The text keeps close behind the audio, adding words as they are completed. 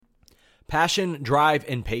Passion, drive,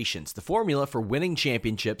 and patience. The formula for winning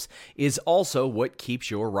championships is also what keeps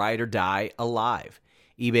your ride or die alive.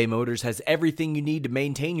 eBay Motors has everything you need to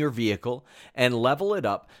maintain your vehicle and level it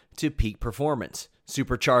up to peak performance.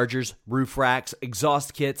 Superchargers, roof racks,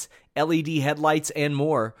 exhaust kits, LED headlights, and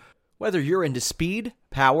more. Whether you're into speed,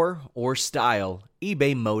 power, or style,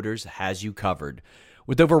 eBay Motors has you covered.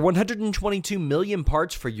 With over 122 million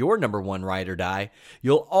parts for your number one ride or die,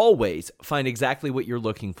 you'll always find exactly what you're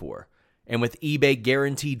looking for. And with eBay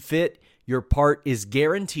Guaranteed Fit, your part is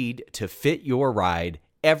guaranteed to fit your ride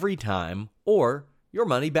every time or your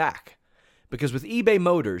money back. Because with eBay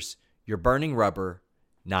Motors, you're burning rubber,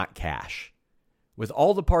 not cash. With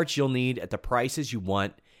all the parts you'll need at the prices you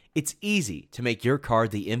want, it's easy to make your car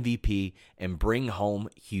the MVP and bring home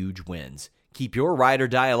huge wins. Keep your ride or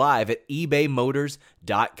die alive at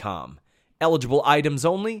ebaymotors.com. Eligible items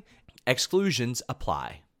only. Exclusions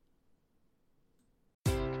apply.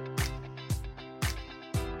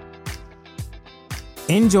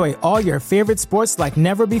 Enjoy all your favorite sports like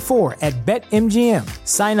never before at BetMGM.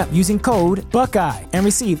 Sign up using code Buckeye and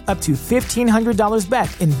receive up to $1,500 back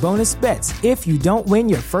in bonus bets if you don't win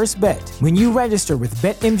your first bet. When you register with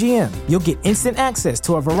BetMGM, you'll get instant access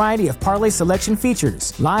to a variety of parlay selection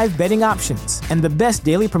features, live betting options, and the best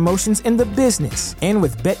daily promotions in the business. And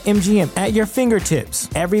with BetMGM at your fingertips,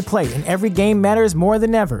 every play and every game matters more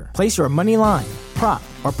than ever. Place your money line, prop,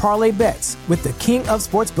 or parlay bets with the king of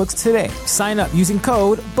sportsbooks today. Sign up using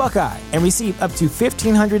code Buckeye and receive up to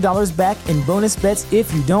 $1,500 back in bonus bets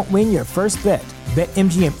if you don't win your first bet.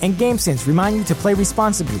 BetMGM and GameSense remind you to play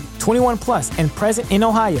responsibly. 21 plus and present in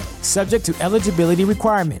Ohio, subject to eligibility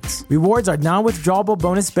requirements. Rewards are non-withdrawable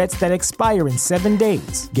bonus bets that expire in 7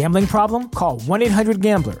 days. Gambling problem? Call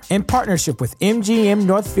 1-800-GAMBLER. In partnership with MGM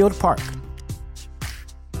Northfield Park.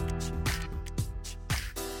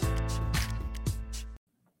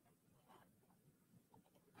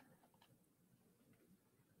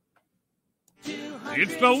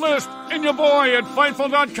 It's The List and your boy at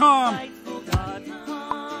Fightful.com.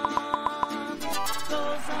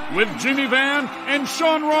 With Jimmy Van and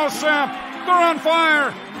Sean Ross Sapp. They're on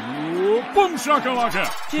fire. Boom shakalaka.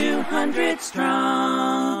 200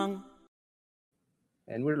 strong.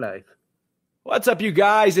 And we're live. What's up, you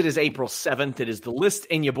guys? It is April 7th. It is The List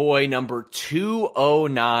and your boy number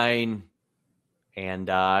 209. And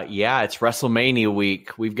it's WrestleMania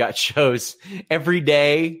week. We've got shows every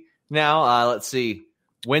day. Now, let's see,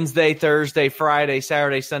 Wednesday, Thursday, Friday,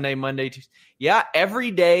 Saturday, Sunday, Monday, Tuesday. Yeah,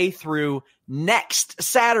 every day through next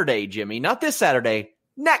Saturday, Jimmy. Not this Saturday,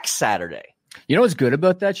 next Saturday. You know what's good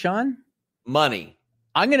about that, Sean? Money.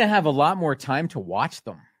 I'm going to have a lot more time to watch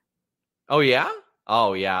them. Oh, yeah?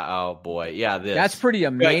 Oh, yeah. Oh, boy. Yeah, this. That's pretty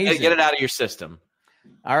amazing. Get it out of your system.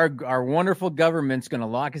 Our wonderful government's going to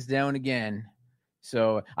lock us down again.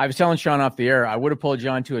 So I was telling Sean off the air, I would have pulled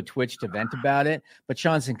John to a Twitch to vent about it, but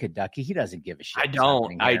Sean's in Kentucky. He doesn't give a shit. I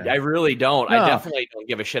don't. I really don't. No. I definitely don't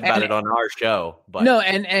give a shit about it on our show. But no,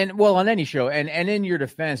 and well, on any show. And in your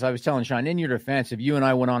defense, I was telling Sean, in your defense, if you and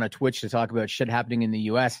I went on a Twitch to talk about shit happening in the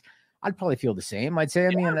U.S., I'd probably feel the same. I'd say, I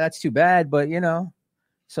mean, that's too bad, but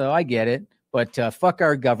so I get it. But fuck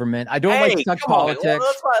our government. I don't like to touch politics.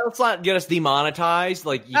 Let's not get us demonetized.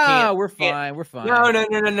 Like, you can't. We're fine. We're fine. No,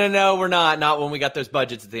 we're not. Not when we got those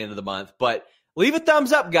budgets at the end of the month. But leave a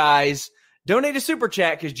thumbs up, guys. Donate a super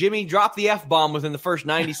chat because Jimmy dropped the F-bomb within the first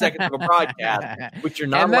 90 seconds of a broadcast, which you're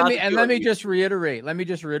not allowed to do. And let me just reiterate.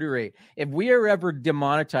 If we are ever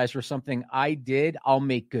demonetized for something I did, I'll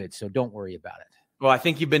make good. So don't worry about it. Well, I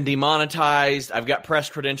think you've been demonetized. I've got press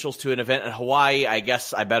credentials to an event in Hawaii. I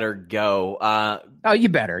guess I better go. You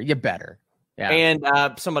better. Yeah.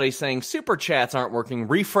 And somebody's saying super chats aren't working.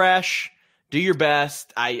 Refresh. Do your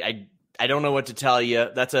best. I don't know what to tell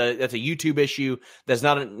you. That's a YouTube issue. That's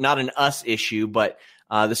not an us issue. But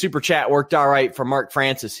the super chat worked all right for Mark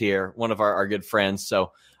Francis here, one of our good friends.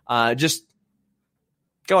 So just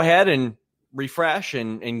go ahead and refresh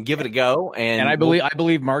and give it a go. And I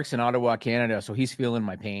believe Mark's in Ottawa, Canada, so he's feeling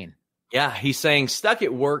my pain. Yeah, he's saying stuck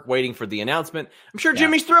at work waiting for the announcement. I'm sure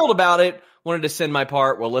Jimmy's thrilled about it. Wanted to send my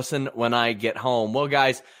part. We'll listen when I get home. Well,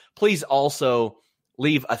 guys, please also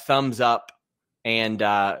leave a thumbs up and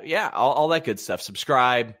all that good stuff.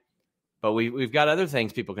 Subscribe. But we've got other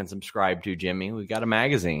things people can subscribe to, Jimmy. We've got a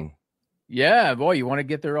magazine. Yeah, boy, you want to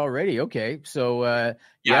get there already? Okay, so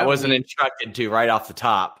I wasn't instructed to right off the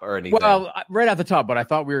top or anything. Well, right off the top, but I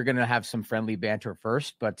thought we were going to have some friendly banter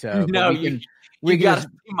first. But no, we got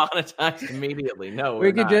demonetized immediately. No,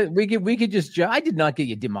 we could just. I did not get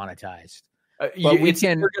you demonetized. But we're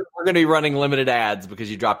going to be running limited ads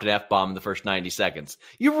because you dropped an F-bomb in the first 90 seconds.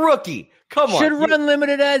 You rookie. Come on. Should run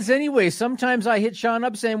limited ads anyway. Sometimes I hit Sean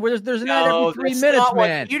up saying, there's an ad every 3 minutes,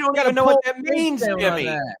 man. You don't even know what that means,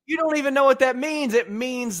 Jimmy. You don't even know what that means. It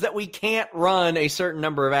means that we can't run a certain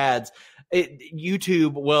number of ads.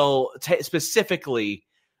 YouTube will specifically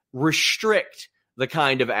restrict the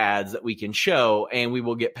kind of ads that we can show, and we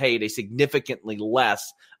will get paid a significantly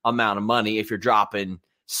less amount of money if you're dropping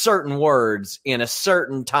certain words in a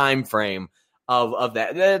certain time frame of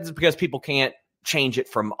that. That's because people can't change it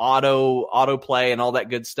from autoplay and all that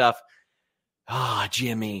good stuff.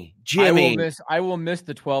 Jimmy. I will miss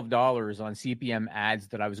the $12 on CPM ads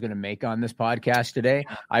that I was going to make on this podcast today.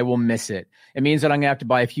 I will miss it. It means that I'm going to have to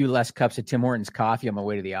buy a few less cups of Tim Hortons coffee on my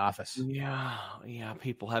way to the office. Yeah.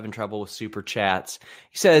 People having trouble with super chats.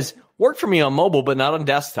 He says, work for me on mobile, but not on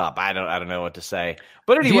desktop. I don't know what to say.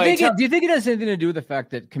 But anyway, do you think it has anything to do with the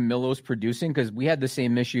fact that Camilo's producing? Because we had the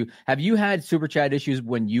same issue. Have you had super chat issues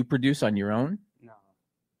when you produce on your own?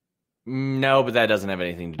 No, but that doesn't have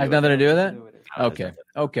anything to do with it. Has nothing to do with that?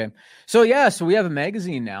 Okay. So we have a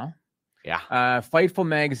magazine now. Yeah. Fightful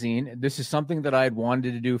magazine. This is something that I had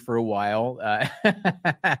wanted to do for a while.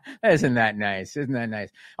 Isn't that nice?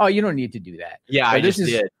 Oh, you don't need to do that. Yeah, I just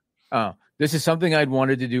did. Oh, this is something I'd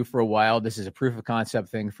wanted to do for a while. This is a proof of concept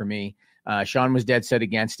thing for me. Sean was dead set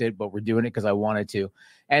against it, but we're doing it because I wanted to.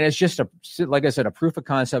 And it's just like I said, a proof of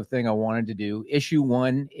concept thing I wanted to do. Issue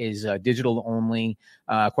 1 is digital only,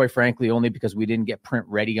 quite frankly, only because we didn't get print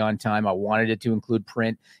ready on time. I wanted it to include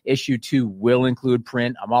print. Issue 2 will include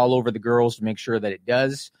print. I'm all over the girls to make sure that it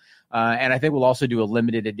does. And I think we'll also do a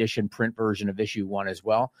limited edition print version of issue 1 as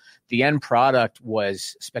well. The end product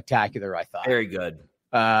was spectacular, I thought. Very good.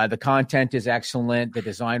 The content is excellent. The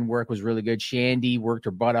design work was really good. Shandy worked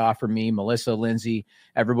her butt off for me. Melissa, Lindsay,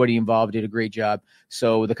 everybody involved did a great job.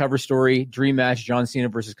 So the cover story, dream match, John Cena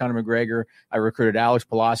versus Conor McGregor. I recruited Alex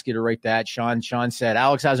Pulaski to write that. Sean said,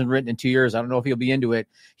 Alex hasn't written in 2 years. I don't know if he'll be into it.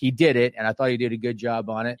 He did it, and I thought he did a good job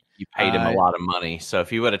on it. You paid him a lot of money. So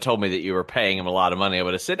if you would have told me that you were paying him a lot of money, I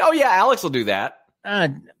would have said, oh, yeah, Alex will do that.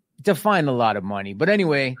 Define a lot of money. But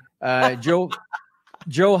anyway,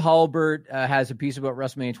 Joe Halbert has a piece about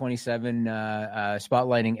WrestleMania 27,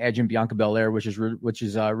 spotlighting Edge and Bianca Belair, which is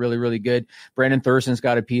really, really good. Brandon Thurston's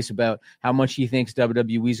got a piece about how much he thinks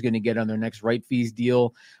WWE is going to get on their next right fees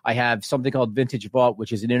deal. I have something called Vintage Vault,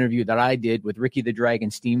 which is an interview that I did with Ricky the Dragon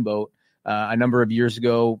Steamboat a number of years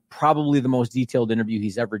ago. Probably the most detailed interview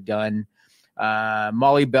he's ever done.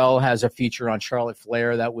 Molly Bell has a feature on Charlotte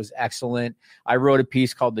Flair that was excellent. I wrote a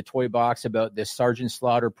piece called The Toy Box about this Sergeant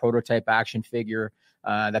Slaughter prototype action figure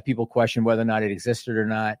that people question whether or not it existed or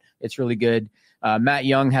not. It's really good. Matt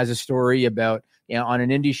Young has a story about, on an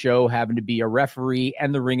indie show, having to be a referee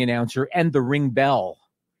and the ring announcer and the ring bell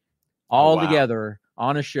all together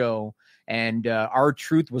on a show. And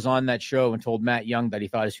R-Truth was on that show and told Matt Young that he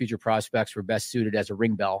thought his future prospects were best suited as a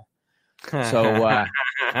ring bell.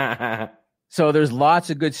 So there's lots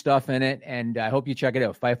of good stuff in it, and I hope you check it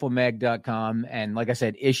out, FightfulMag.com. And like I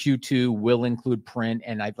said, issue 2 will include print,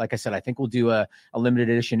 and I think we'll do a limited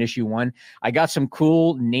edition issue 1. I got some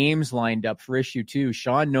cool names lined up for issue 2.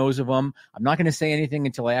 Sean knows of them. I'm not going to say anything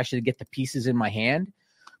until I actually get the pieces in my hand,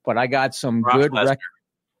 but I got some good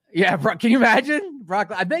Yeah, Brock, can you imagine?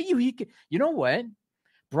 Brock, I bet you you know what?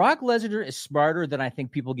 Brock Lesnar is smarter than I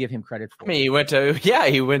think people give him credit for. I mean, he went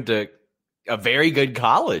to a very good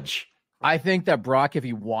college. I think that Brock, if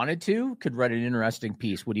he wanted to, could write an interesting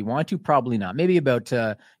piece. Would he want to? Probably not. Maybe about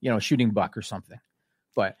shooting buck or something.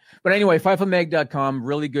 But anyway, FightfulMag.com,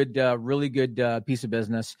 really good piece of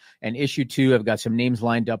business. And issue 2, I've got some names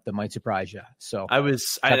lined up that might surprise you. So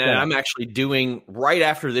I'm actually doing right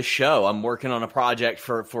after this show. I'm working on a project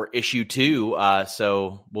for issue 2.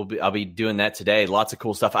 So I'll be doing that today. Lots of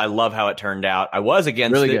cool stuff. I love how it turned out. I was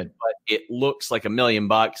against it, good. But it looks like $1 million.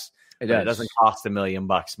 It doesn't cost $1 million,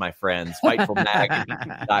 my friends.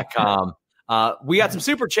 FightfulMag.com. We got some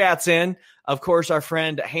super chats in. Of course, our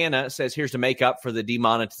friend Hannah says, here's to make up for the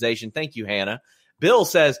demonetization. Thank you, Hannah. Bill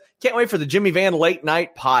says, can't wait for the Jimmy Van Late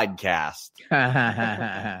Night podcast.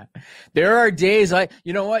 There are days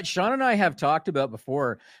you know what? Sean and I have talked about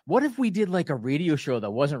before. What if we did like a radio show that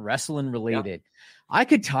wasn't wrestling related? Yeah. I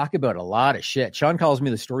could talk about a lot of shit. Sean calls me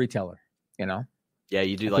the storyteller, Yeah,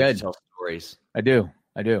 you do like to tell stories. I do.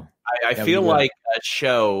 I feel like a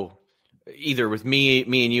show either with me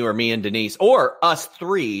and you, or me and Denise, or us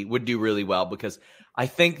 3 would do really well, because I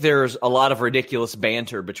think there's a lot of ridiculous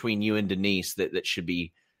banter between you and Denise that should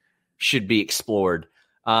be explored.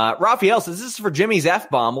 Raphael says, this is for Jimmy's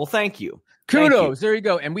F-bomb. Well, thank you. Kudos. There you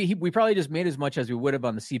go. And we probably just made as much as we would have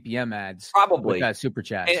on the CPM ads. Probably. With that super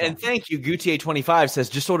chat. And thank you. Gutier25 says,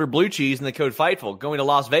 just ordered blue cheese and the code FIGHTFUL. Going to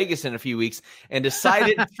Las Vegas in a few weeks and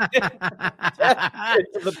decided he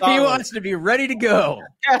wants to be ready to go.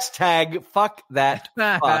 Hashtag fuck that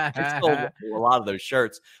fuck. I sold a lot of those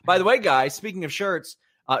shirts. By the way, guys, speaking of shirts,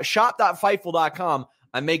 shop.fightful.com.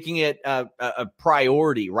 I'm making it a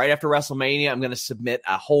priority. Right after WrestleMania, I'm going to submit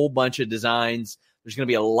a whole bunch of designs. There's going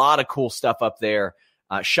to be a lot of cool stuff up there.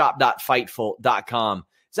 Shop.fightful.com.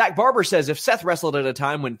 Zach Barber says, if Seth wrestled at a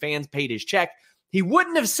time when fans paid his check, he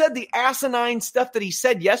wouldn't have said the asinine stuff that he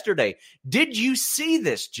said yesterday. Did you see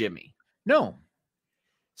this, Jimmy? No.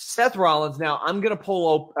 Seth Rollins. Now, I'm going to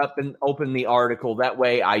pull up and open the article. That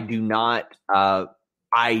way I do not,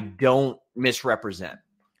 I don't misrepresent.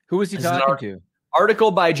 Who was he talking to?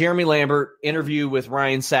 Article by Jeremy Lambert, interview with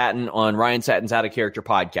Ryan Satin on Ryan Satin's Out of Character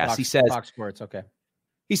podcast. He says, Fox Sports, okay.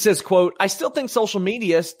 He says, quote, I still think social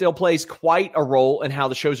media still plays quite a role in how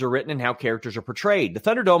the shows are written and how characters are portrayed. The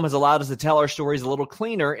Thunderdome has allowed us to tell our stories a little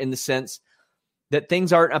cleaner in the sense that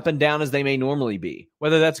things aren't up and down as they may normally be.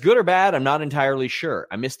 Whether that's good or bad, I'm not entirely sure.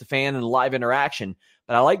 I miss the fan and the live interaction,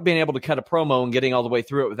 but I like being able to cut a promo and getting all the way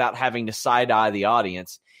through it without having to side-eye the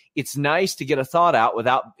audience. It's nice to get a thought out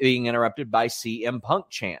without being interrupted by CM Punk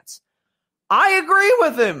chants. I agree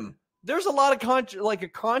with him. There's a lot of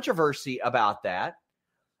controversy about that,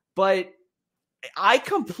 but I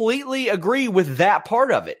completely agree with that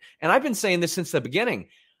part of it. And I've been saying this since the beginning.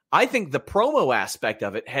 I think the promo aspect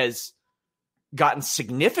of it has gotten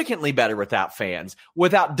significantly better without fans,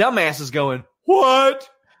 without dumbasses going, what?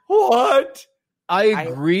 I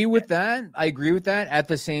agree with that. At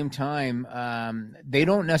the same time, they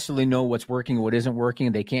don't necessarily know what's working or what isn't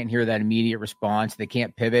working. They can't hear that immediate response. They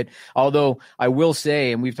can't pivot. Although I will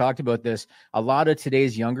say, and we've talked about this, a lot of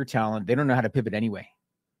today's younger talent, they don't know how to pivot anyway.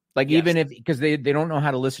 Even if, because they don't know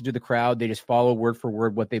how to listen to the crowd, they just follow word for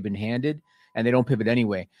word what they've been handed, and they don't pivot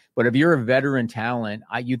anyway. But if you're a veteran talent,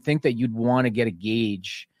 you'd think that you'd want to get a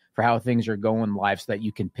gauge for how things are going live so that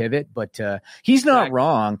you can pivot. But he's not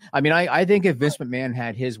wrong. I mean, I think if Vince McMahon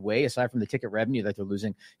had his way, aside from the ticket revenue that they're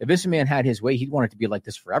losing, if Vince McMahon had his way, he'd want it to be like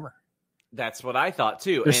this forever. That's what I thought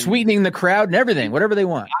too. They're sweetening the crowd and everything, whatever they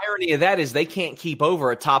want. The irony of that is they can't keep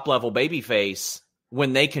over a top-level babyface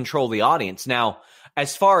when they control the audience. Now,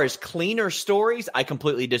 as far as cleaner stories, I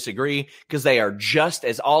completely disagree because they are just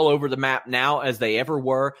as all over the map now as they ever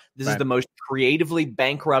were. This is the most creatively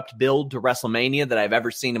bankrupt build to WrestleMania that I've ever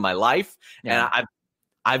seen in my life. Yeah. And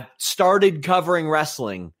I've started covering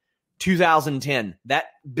wrestling 2010, that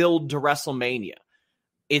build to WrestleMania.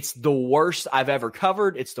 It's the worst I've ever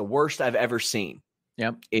covered. It's the worst I've ever seen.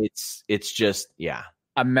 Yep. It's just, yeah.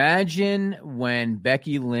 Imagine when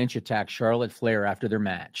Becky Lynch attacked Charlotte Flair after their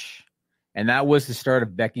match. And that was the start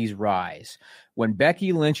of Becky's rise. When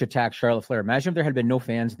Becky Lynch attacked Charlotte Flair, imagine if there had been no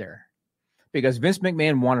fans there. Because Vince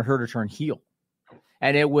McMahon wanted her to turn heel.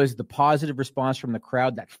 And it was the positive response from the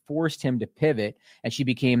crowd that forced him to pivot, and she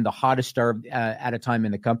became the hottest star at a time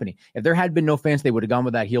in the company. If there had been no fans, they would have gone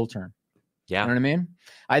with that heel turn. Yeah. You know what I mean?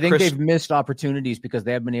 I think they've missed opportunities because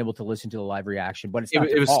they haven't been able to listen to the live reaction. But it's not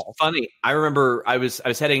it was funny. I remember I was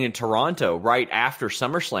heading in Toronto right after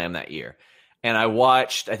SummerSlam that year. And I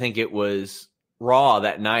watched, I think it was Raw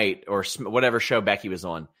that night or whatever show Becky was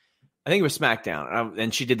on. I think it was SmackDown.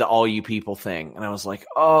 And she did the all you people thing. And I was like,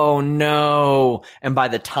 oh, no. And by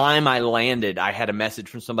the time I landed, I had a message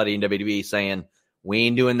from somebody in WWE saying, we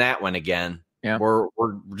ain't doing that one again. Yeah. We're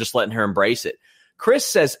just letting her embrace it. Chris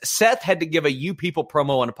says Seth had to give a you people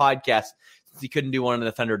promo on a podcast since he couldn't do one in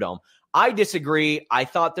the Thunderdome. I disagree. I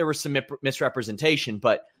thought there was some misrepresentation,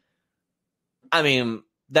 but I mean,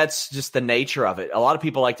 that's just the nature of it. A lot of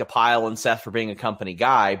people like to pile on Seth for being a company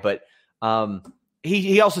guy, but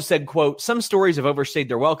he also said, quote, some stories have overstayed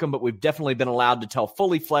their welcome, but we've definitely been allowed to tell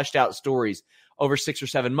fully fleshed out stories over 6 or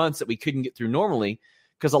 7 months that we couldn't get through normally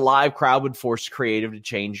because a live crowd would force creative to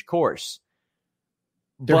change course.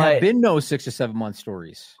 There have been no 6 or 7 month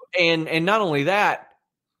stories. And not only that,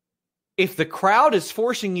 if the crowd is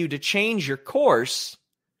forcing you to change your course,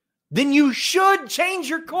 then you should change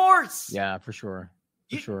your course. Yeah, for sure.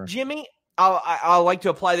 For sure. Jimmy, I like to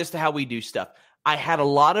apply this to how we do stuff. I had a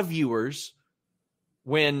lot of viewers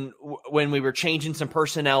when we were changing some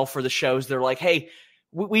personnel for the shows. They're like, hey,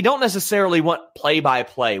 we don't necessarily want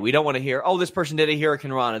play-by-play. We don't want to hear, oh, this person did a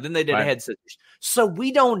Hurricane Rana, then they did a head scissors. So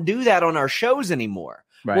we don't do that on our shows anymore.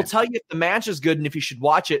 Right. We'll tell you if the match is good and if you should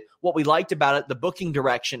watch it, what we liked about it, the booking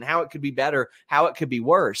direction, how it could be better, how it could be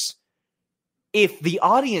worse. If the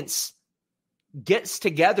audience gets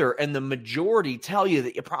together and the majority tell you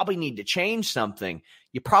that you probably need to change something,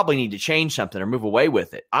 you probably need to change something or move away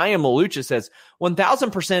with it. I Am Malucha says,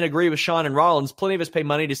 1000% agree with Sean and Rollins. Plenty of us pay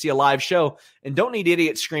money to see a live show and don't need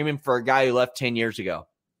idiots screaming for a guy who left 10 years ago.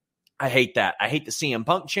 I hate that. I hate the CM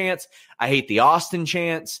Punk chants. I hate the Austin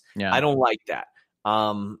chants. Yeah. I don't like that.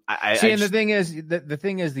 And the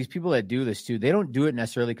thing is, these people that do this too, they don't do it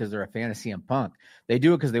necessarily because they're a fan of CM Punk. They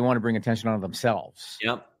do it because they want to bring attention on themselves.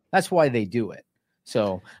 Yep. That's why they do it.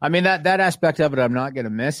 So, I mean, that aspect of it, I'm not going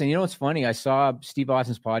to miss. And you know what's funny? I saw Steve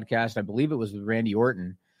Austin's podcast. I believe it was with Randy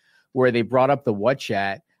Orton, where they brought up the what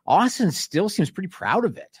chat. Austin still seems pretty proud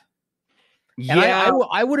of it. And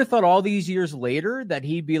I would have thought all these years later that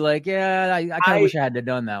he'd be like, yeah, I kind of wish I had to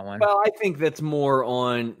done that one. Well, I think that's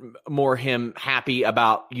more him happy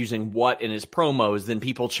about using what in his promos than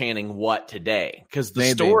people chanting what today. Because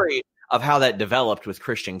the story of how that developed with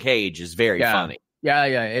Christian Cage is very funny. Yeah,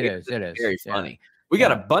 it is. It is very funny. We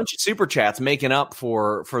got a bunch of super chats making up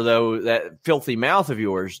for that filthy mouth of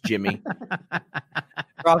yours, Jimmy.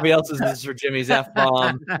 Raphael says this is for Jimmy's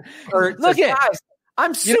F-bomb. Look at guys,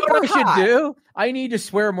 I'm super high. Should do? I need to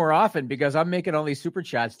swear more often because I'm making all these super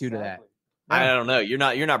chats due to that. I don't know. You're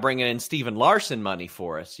not bringing in Steven Larson money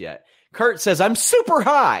for us yet. Kurt says, I'm super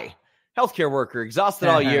high. Healthcare worker, exhausted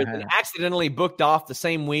all year, then accidentally booked off the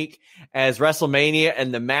same week as WrestleMania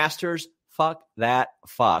and the Masters. Fuck that.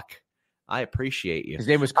 Fuck. I appreciate you. His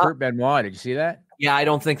name was Kurt Benoit. Did you see that? Yeah, I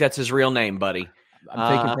don't think that's his real name, buddy.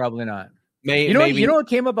 I'm thinking probably not. Maybe. You know what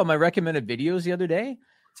came up on my recommended videos the other day?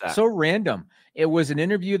 So random. It was an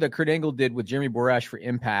interview that Kurt Angle did with Jeremy Borash for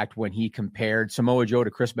Impact when he compared Samoa Joe to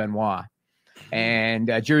Chris Benoit. And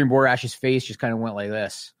Jeremy Borash's face just kind of went like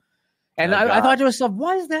this. And I thought to myself,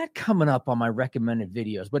 why is that coming up on my recommended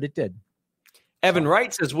videos? But it did. Evan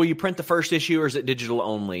Wright says, will you print the first issue or is it digital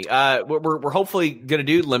only? We're hopefully going to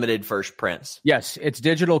do limited first prints. Yes, it's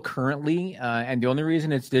digital currently. And the only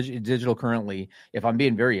reason it's digital currently, if I'm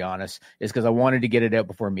being very honest, is because I wanted to get it out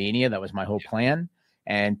before Mania. That was my whole plan.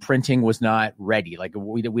 And printing was not ready. Like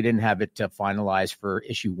we didn't have it finalized for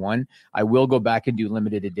issue 1. I will go back and do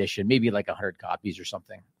limited edition, maybe like 100 copies or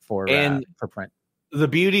something for print. The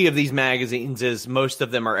beauty of these magazines is most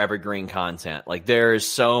of them are evergreen content. Like there is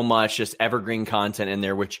so much just evergreen content in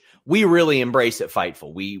there, which we really embrace at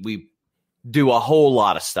Fightful. We do a whole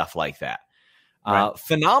lot of stuff like that. Right.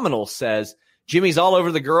 Phenomenal says, Jimmy's all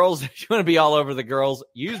over the girls. If you want to be all over the girls,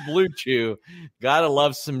 use Blue Chew. Gotta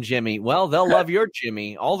love some Jimmy. Well, they'll love your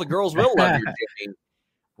Jimmy. All the girls will love your Jimmy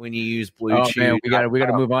when you use Blue Chew. Man, we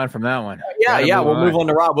gotta move on from that one. We'll move on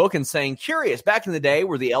to Rob Wilkins saying, curious, back in the day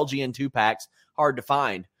were the LGN 2-packs hard to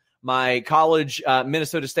find. My college,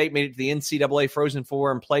 Minnesota State, made it to the NCAA Frozen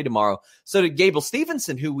Four and play tomorrow. So did Gable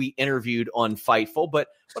Stevenson, who we interviewed on Fightful. But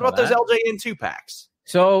what about those LJN 2-packs?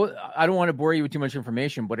 So I don't want to bore you with too much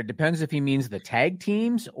information, but it depends if he means the tag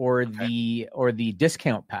teams or the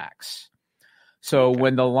discount packs. So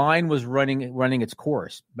when the line was running its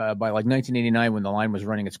course by like 1989, when the line was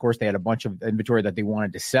running its course, they had a bunch of inventory that they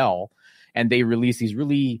wanted to sell, and they released these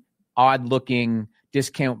really odd looking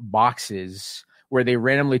discount boxes where they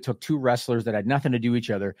randomly took 2 wrestlers that had nothing to do with each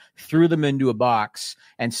other, threw them into a box,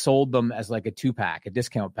 and sold them as like a 2-pack, a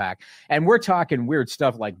discount pack. And we're talking weird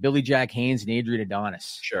stuff like Billy Jack Haynes and Adrian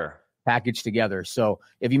Adonis. Sure. Packaged together. So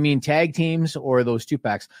if you mean tag teams or those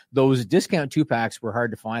 2-packs, those discount 2-packs were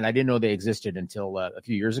hard to find. I didn't know they existed until a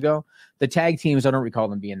few years ago. The tag teams, I don't recall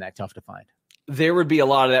them being that tough to find. There would be a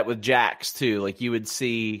lot of that with Jacks too. Like you would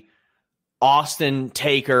see Austin,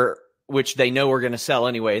 Taker, which they know we're going to sell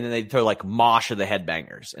anyway, and then they throw like Mosh of the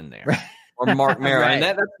Headbangers in there. Right. Or Mark Mara. Right. And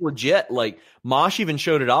that's legit. Like Mosh even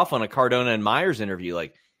showed it off on a Cardona and Myers interview.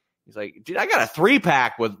 Like he's like, dude, I got a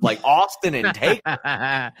 3-pack with like Austin and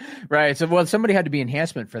Taker. Right. So somebody had to be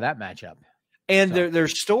enhancement for that matchup. And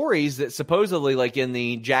there's stories that supposedly, like in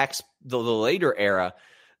the Jax the later era,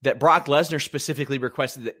 that Brock Lesnar specifically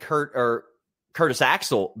requested that Curtis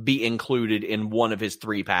Axel be included in one of his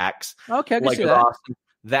 3-packs. Okay, I can see that. Austin.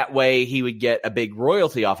 That way he would get a big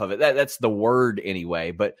royalty off of it. That's the word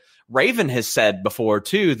anyway. But Raven has said before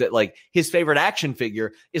too that like his favorite action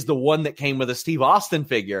figure is the one that came with a Steve Austin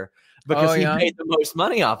figure because he made the most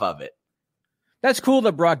money off of it. That's cool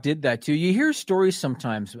that Brock did that too. You hear stories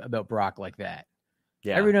sometimes about Brock like that.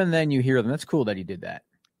 Yeah. Every now and then you hear them. That's cool that he did that.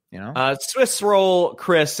 You know? Swiss Roll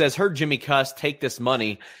Chris says, heard Jimmy Cuss take this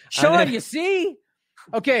money. Sean, you see?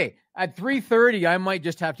 Okay. At 3:30, I might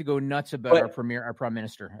just have to go nuts about our prime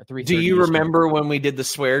minister. At 3:30. Do you remember when we did the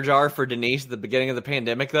swear jar for Denise at the beginning of the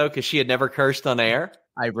pandemic, though, because she had never cursed on air?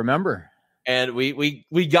 I remember. And we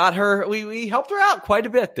got her. We helped her out quite a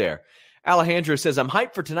bit there. Alejandro says, I'm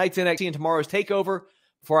hyped for tonight's NXT and tomorrow's TakeOver.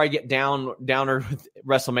 before I get downer with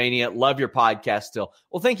WrestleMania, love your podcast still.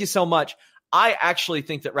 Well, thank you so much. I actually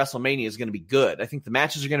think that WrestleMania is going to be good. I think the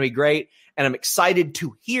matches are going to be great, and I'm excited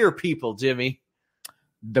to hear people, Jimmy.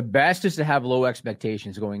 The best is to have low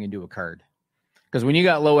expectations going into a card. Because when you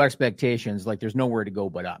got low expectations, like there's nowhere to go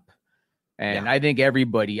but up. And I think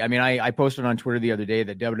everybody, I mean, I posted on Twitter the other day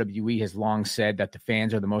that WWE has long said that the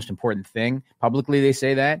fans are the most important thing. Publicly, they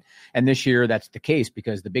say that. And this year, that's the case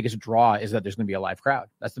because the biggest draw is that there's going to be a live crowd.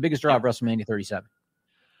 That's the biggest draw of WrestleMania 37.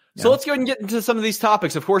 So let's go ahead and get into some of these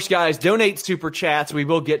topics. Of course, guys, donate super chats. We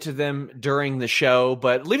will get to them during the show,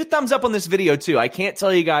 but leave a thumbs up on this video too. I can't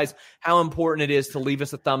tell you guys how important it is to leave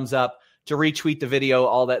us a thumbs up, to retweet the video,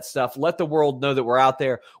 all that stuff. Let the world know that we're out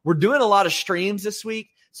there. We're doing a lot of streams this week,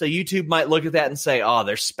 so YouTube might look at that and say, oh,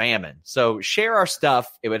 they're spamming. So share our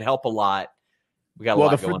stuff. It would help a lot. We got a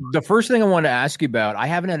lot going on. The first thing I wanted to ask you about, I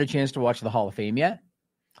haven't had a chance to watch the Hall of Fame yet.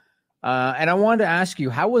 And I wanted to ask you,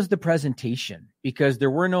 how was the presentation? Because there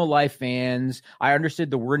were no live fans. I understood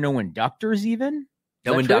there were no inductors even.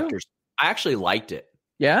 No inductors. I actually liked it.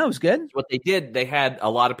 Yeah, it was good. What they did, they had a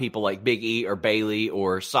lot of people like Big E or Bayley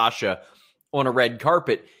or Sasha on a red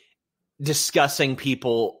carpet discussing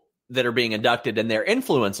people that are being inducted and their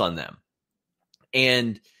influence on them.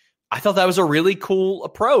 And I thought that was a really cool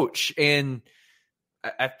approach. And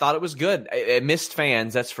I thought it was good. It missed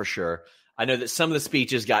fans, that's for sure. I know that some of the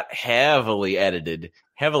speeches got heavily edited.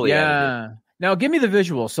 Now, give me the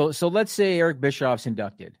visual. So let's say Eric Bischoff's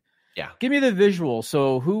inducted. Yeah. Give me the visual.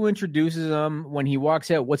 So who introduces him when he walks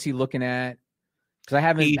out? What's he looking at? Because I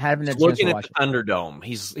haven't had a chance to watch looking at the Thunderdome.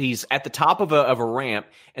 He's at the top of a ramp,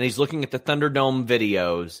 and he's looking at the Thunderdome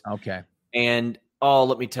videos. Okay. And,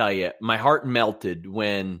 let me tell you, my heart melted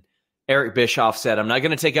when Eric Bischoff said, I'm not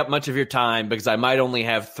going to take up much of your time because I might only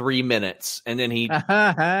have 3 minutes. And then he,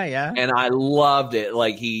 yeah. And I loved it.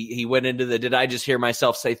 Like he went into did I just hear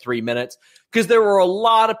myself say 3 minutes? Because there were a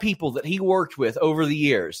lot of people that he worked with over the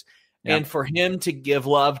years. Yeah. And for him to give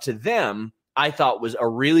love to them, I thought was a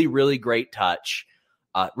really, really great touch.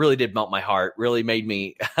 Really did melt my heart. Really made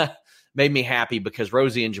me happy because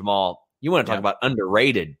Rosie and Jamal, you want to talk about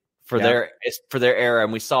underrated for their era.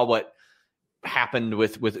 And we saw what happened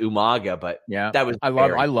with Umaga, but that was I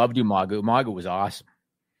loved Umaga. Umaga was awesome.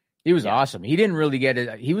 He was awesome. He didn't really get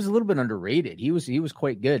it. He was a little bit underrated. He was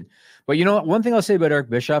quite good. But you know, one thing I'll say about Eric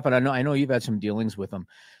Bischoff, and I know you've had some dealings with him.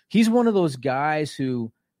 He's one of those guys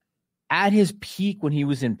who, at his peak when he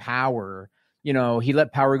was in power, you know, he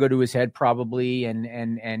let power go to his head probably,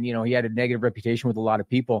 and you know, he had a negative reputation with a lot of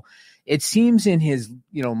people. It seems in his,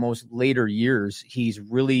 you know, most later years, he's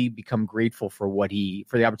really become grateful for for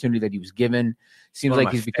the opportunity that he was given. Seems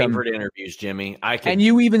like he's become favorite interviews, Jimmy. And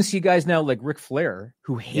you even see guys now like Ric Flair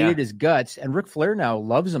who hated his guts, and Ric Flair now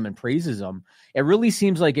loves him and praises him. It really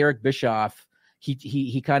seems like Eric Bischoff,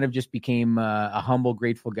 he kind of just became a humble,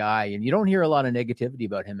 grateful guy, and you don't hear a lot of negativity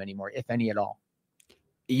about him anymore, if any at all.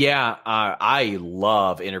 Yeah, I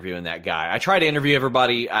love interviewing that guy. I try to interview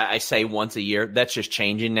everybody, I say once a year. That's just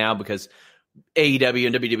changing now because AEW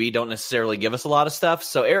and WWE don't necessarily give us a lot of stuff.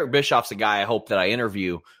 So Eric Bischoff's a guy I hope that I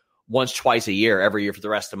interview once, twice a year, every year for the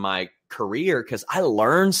rest of my career because I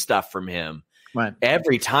learn stuff from him. Right.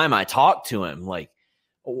 Every time I talk to him. Like,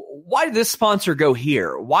 why did this sponsor go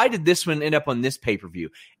here? Why did this one end up on this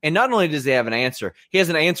pay-per-view? And not only does he have an answer, he has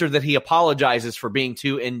an answer that he apologizes for being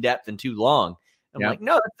too in-depth and too long. I'm like,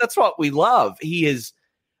 no, that's what we love. He is,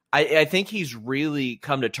 I think he's really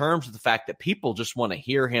come to terms with the fact that people just want to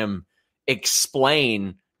hear him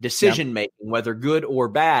explain decision making, whether good or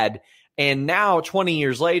bad. And now, 20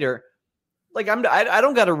 years later, like I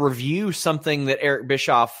don't got to review something that Eric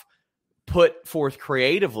Bischoff put forth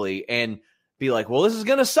creatively and be like, well, this is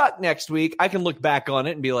going to suck next week. I can look back on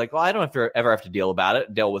it and be like, well, I don't ever have to deal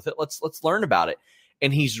with it. Let's learn about it.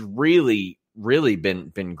 And he's really, really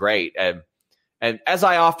been great. And as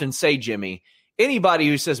I often say, Jimmy, anybody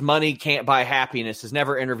who says money can't buy happiness has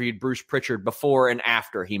never interviewed Bruce Pritchard before and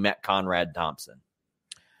after he met Conrad Thompson.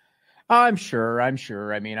 I'm sure. I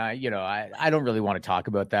mean, I don't really want to talk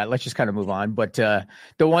about that. Let's just kind of move on. But the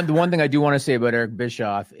one thing I do want to say about Eric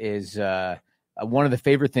Bischoff is one of the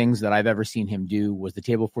favorite things that I've ever seen him do was the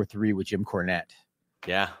Table for Three with Jim Cornette.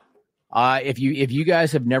 Yeah. If you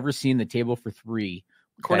guys have never seen the Table for Three,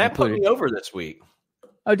 Cornette put me over this week.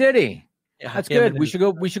 Oh, did he? Yeah, that's good. We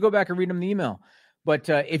should go back and read him the email. But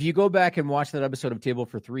if you go back and watch that episode of Table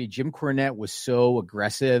for Three, Jim Cornette was so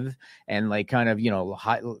aggressive and like kind of, you know,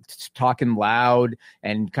 talking loud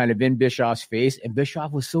and kind of in Bischoff's face. And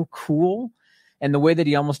Bischoff was so cool. And the way that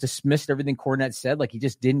he almost dismissed everything Cornette said, like he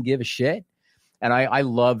just didn't give a shit. And I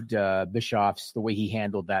loved Bischoff's, the way he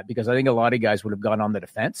handled that, because I think a lot of guys would have gone on the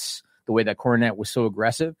defense. the way that Cornette was so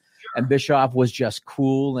aggressive, and Bischoff was just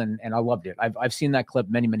cool, and I loved it. I've seen that clip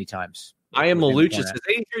many, many times. I am Malucha says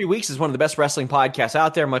 83 Weeks is one of the best wrestling podcasts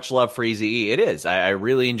out there. Much love for Eazy-E. It is. I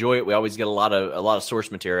really enjoy it. We always get a lot of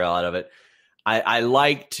source material out of it. I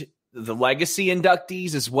liked the Legacy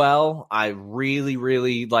inductees as well. I really,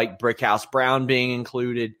 really like Brickhouse Brown being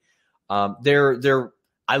included.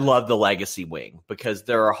 I love the Legacy wing because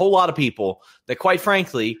there are a whole lot of people that, quite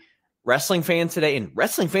frankly, wrestling fans today and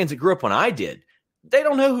wrestling fans that grew up when I did, they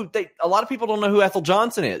don't know a lot of people don't know who Ethel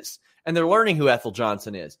Johnson is, and they're learning who Ethel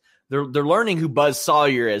Johnson is. They're learning who Buzz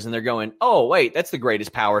Sawyer is, and they're going, oh, wait, that's the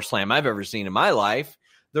greatest power slam I've ever seen in my life.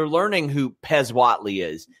 They're learning who Pez Watley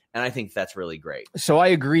is, and I think that's really great. So I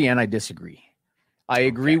agree and I disagree. I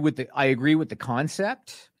agree with the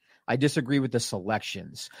concept. I disagree with the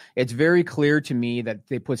selections. It's very clear to me that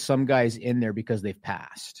they put some guys in there because they've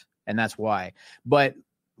passed, and that's why. But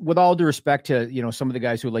with all due respect to, you know, some of the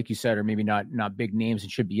guys who, like you said, are maybe not big names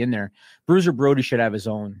and should be in there, Bruiser Brody should have his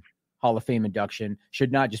own Hall of Fame induction,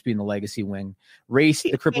 should not just be in the Legacy wing. Race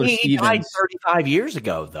the Crippler Stevens. He died 35 years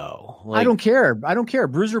ago, though. I don't care.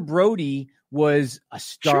 Bruiser Brody was a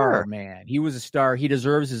star, man. He was a star. He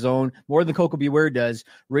deserves his own, more than Coco Beware does.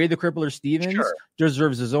 Ray the Crippler Stevens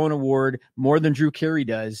deserves his own award more than Drew Carey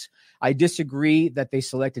does. I disagree that they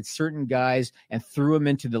selected certain guys and threw them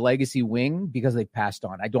into the Legacy wing because they passed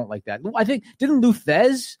on. I don't like that. I think, didn't Lou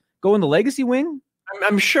Thesz go in the Legacy wing?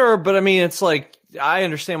 I'm sure, but I mean, it's like, I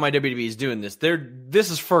understand why WWE is doing this. This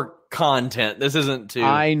is for content. This isn't to.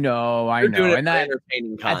 I know. Doing and that,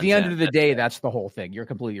 entertaining content. At the end of the day, that's the whole thing. You're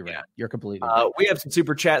completely right. Yeah. You're completely right. We have some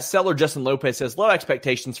super chats. Seller Justin Lopez says, low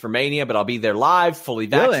expectations for Mania, but I'll be there live, fully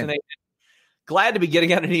vaccinated. Really? Glad to be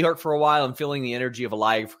getting out of New York for a while and feeling the energy of a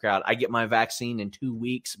live crowd. I get my vaccine in 2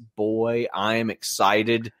 weeks. Boy, I am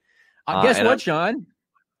excited. Guess what, Sean?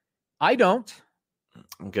 I don't.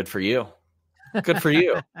 Good for you. Good for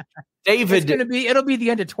you. David. It'll be the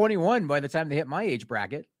end of 21 by the time they hit my age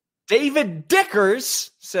bracket. David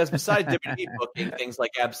Dickers says, besides WWE booking things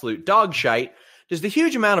like absolute dog shite, does the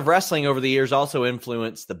huge amount of wrestling over the years also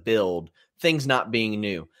influence the build, things not being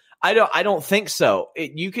new? I don't think so.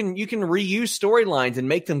 You can reuse storylines and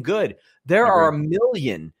make them good. There are a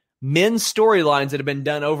million men's storylines that have been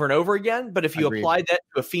done over and over again, but if you apply that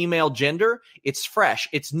to a female gender, it's fresh,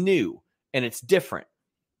 it's new, and it's different.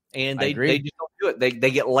 And they just don't do it.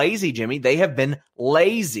 They get lazy, Jimmy. They have been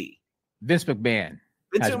lazy. Vince McMahon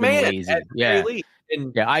has been lazy.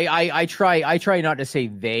 I try not to say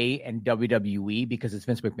they and WWE because it's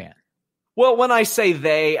Vince McMahon. Well, when I say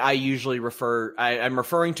they, I usually I'm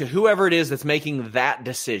referring to whoever it is that's making that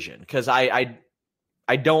decision, because I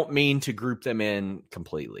don't mean to group them in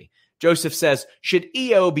completely. Joseph says, should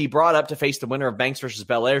EO be brought up to face the winner of Banks versus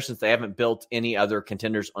Belair since they haven't built any other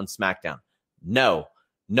contenders on SmackDown?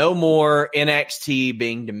 No more NXT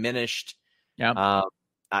being diminished. Yeah,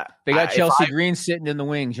 they got Chelsea Green sitting in the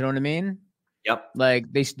wings. You know what I mean? Yep. Like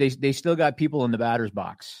they still got people in the batter's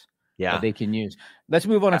box. Yeah, that they can use. Let's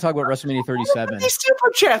move on and talk about WrestleMania 37. These super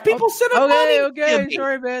chat people send up money. Okay.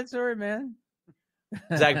 Sorry, man.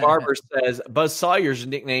 Zach Barber says Buzz Sawyer's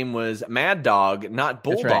nickname was Mad Dog, not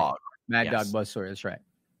Bulldog. Right. Mad Dog Buzz Sawyer. That's right.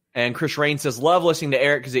 And Chris Rain says, love listening to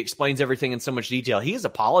Eric because he explains everything in so much detail. He has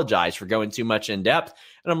apologized for going too much in depth.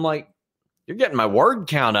 And I'm like, you're getting my word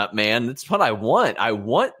count up, man. That's what I want. I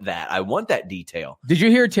want that. I want that detail. Did you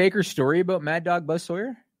hear Taker's story about Mad Dog Buzz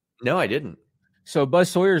Sawyer? No, I didn't. So Buzz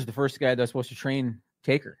Sawyer is the first guy that's supposed to train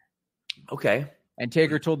Taker. Okay. And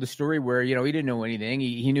Taker told the story where, he didn't know anything.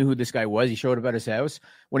 He knew who this guy was. He showed up at his house.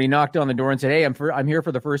 When he knocked on the door and said, hey, I'm here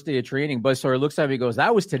for the first day of training, Buzz Sawyer looks at him and goes,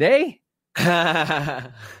 that was today?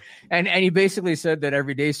 And he basically said that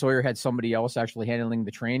every day Sawyer had somebody else actually handling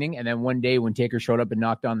the training. And then one day when Taker showed up and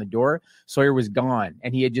knocked on the door, Sawyer was gone.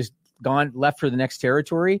 And he had just left for the next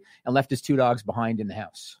territory and left his 2 dogs behind in the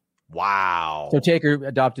house. Wow. So Taker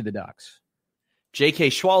adopted the dogs. J.K.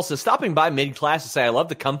 Schwal says, stopping by mid-class to say, I love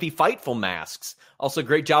the comfy Fightful masks. Also,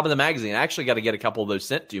 great job in the magazine. I actually got to get a couple of those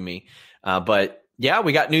sent to me. But yeah,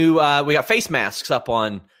 we got we got face masks up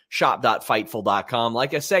on shop.fightful.com.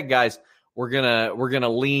 Like I said, guys, we're gonna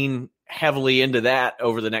lean heavily into that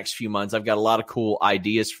over the next few months. I've got a lot of cool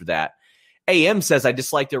ideas for that. AM says, I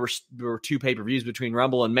dislike there were 2 pay-per-views between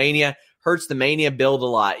Rumble and Mania. Hurts the Mania build a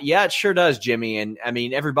lot. Yeah, it sure does, Jimmy. And I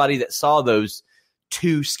mean, everybody that saw those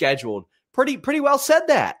 2 scheduled pretty well said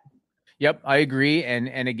that. Yep, I agree.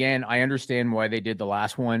 And again, I understand why they did the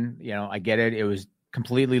last one. I get it. It was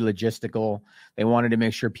completely logistical. They wanted to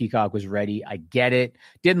make sure Peacock was ready. I get it.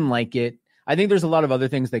 Didn't like it. I think there's a lot of other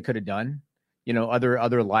things they could have done,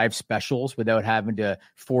 other live specials without having to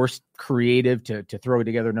force creative to throw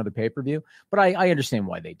together another pay-per-view. But I understand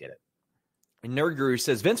why they did it. Nerd Guru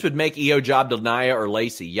says Vince would make EO job to Nia or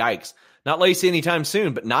Lacey. Yikes. Not Lacey anytime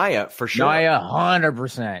soon, but Nia for sure. Nia,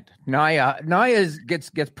 100%. Nia gets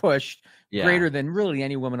pushed Yeah. greater than really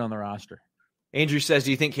any woman on the roster. Andrew says,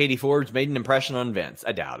 do you think Katie Forbes made an impression on Vince?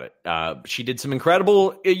 I doubt it. She did some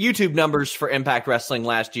incredible YouTube numbers for Impact Wrestling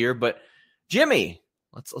last year, but Jimmy,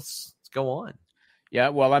 let's go on. Yeah,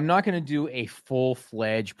 well, I'm not going to do a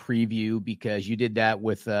full-fledged preview because you did that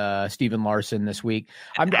with Steven Larson this week.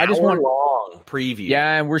 I just want long preview.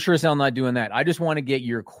 Yeah, and we're sure as hell not doing that. I just want to get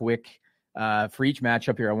your quick for each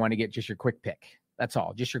matchup here. I want to get just your quick pick. That's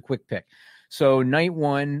all, just your quick pick. So night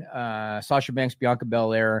one, Sasha Banks, Bianca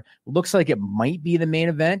Belair looks like it might be the main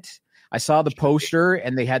event. I saw the poster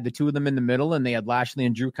and they had the two of them in the middle and they had Lashley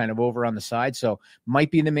and Drew kind of over on the side. So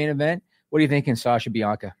might be the main event. What are you thinking, Sasha,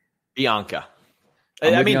 Bianca? Bianca.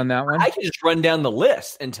 I mean, on that one. I can just run down the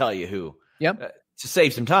list and tell you who. Yep. To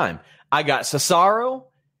save some time. I got Cesaro,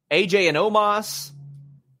 AJ and Omos,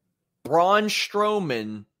 Braun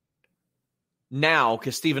Strowman now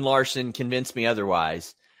because Steven Larson convinced me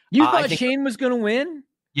otherwise. You thought Shane was going to win?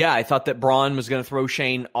 Yeah, I thought that Braun was going to throw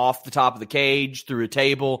Shane off the top of the cage through a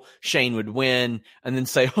table. Shane would win and then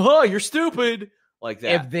say, oh, you're stupid. Like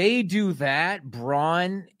that. If they do that,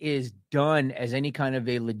 Braun is done as any kind of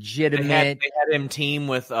a legitimate. They had him team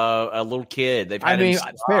with a little kid. They've had him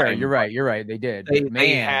fair. You're right. They did.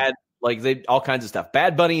 They had all kinds of stuff.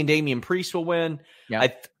 Bad Bunny and Damian Priest will win. Yeah.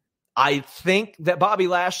 I think that Bobby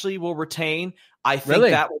Lashley will retain. I think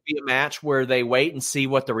that will be a match where they wait and see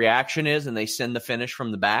what the reaction is, and they send the finish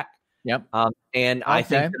from the back. Yep. And I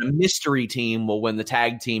think that a mystery team will win the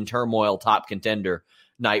tag team turmoil top contender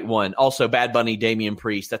night one. Also, Bad Bunny, Damian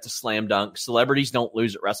Priest. That's a slam dunk. Celebrities don't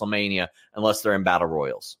lose at WrestleMania unless they're in battle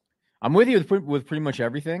royals. I'm with you with pretty much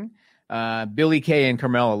everything. Billy Kay and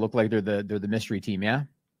Carmella look like they're the mystery team. Yeah.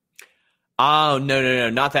 Oh, no,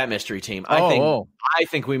 not that mystery team. I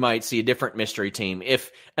think we might see a different mystery team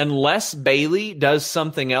unless Bayley does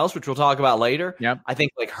something else, which we'll talk about later. Yep. I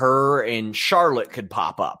think like her and Charlotte could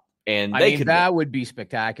pop up, and that would be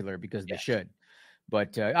spectacular because they should.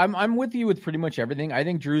 But I'm with you with pretty much everything. I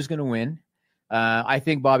think Drew's going to win. I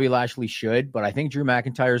think Bobby Lashley should, but I think Drew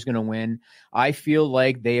McIntyre is going to win. I feel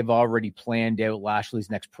like they have already planned out Lashley's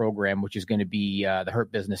next program, which is going to be the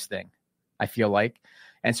Hurt Business thing. I feel like.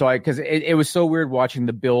 And so because it was so weird watching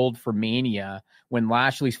the build for Mania when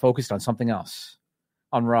Lashley's focused on something else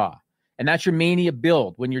on Raw. And that's your Mania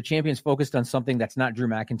build when your champion's focused on something that's not Drew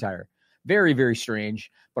McIntyre. Very, very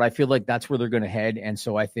strange, but I feel like that's where they're going to head. And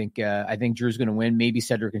so I think Drew's going to win. Maybe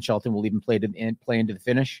Cedric and Shelton will even play into the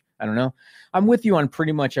finish. I don't know. I'm with you on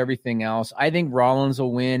pretty much everything else. I think Rollins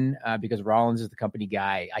will win because Rollins is the company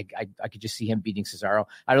guy. I could just see him beating Cesaro.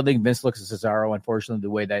 I don't think Vince looks at Cesaro, unfortunately,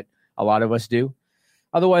 the way that a lot of us do.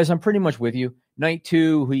 Otherwise, I'm pretty much with you. Night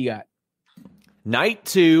two, who you got? Night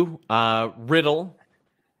two, Riddle,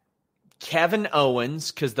 Kevin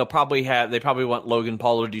Owens, because they probably want Logan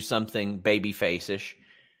Paul to do something babyface-ish.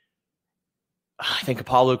 I think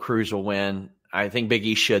Apollo Crews will win. I think Big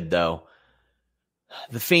E should, though.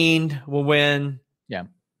 The Fiend will win. Yeah.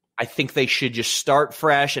 I think they should just start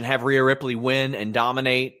fresh and have Rhea Ripley win and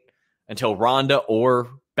dominate until Ronda or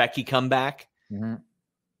Becky come back. Mm-hmm.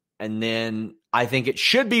 And then I think it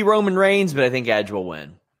should be Roman Reigns, but I think Edge will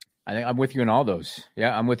win. I think I'm with you in all those.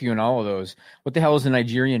 Yeah, I'm with you in all of those. What the hell is a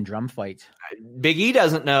Nigerian drum fight? Big E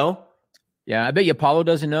doesn't know. Yeah, I bet you Apollo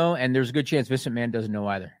doesn't know, and there's a good chance Vincent Man doesn't know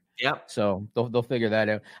either. Yeah. So they'll figure that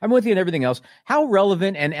out. I'm with you in everything else. How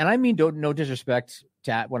relevant, and I mean no disrespect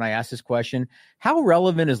to when I ask this question, how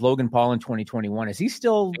relevant is Logan Paul in 2021? Is he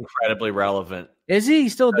still incredibly relevant? Is he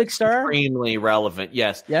still a big star? Extremely relevant,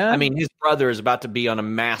 yes. Yeah. I mean, his brother is about to be on a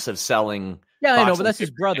massive selling. Yeah, I know, but that's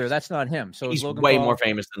his brother. That's not him. So he's Logan way Paul... more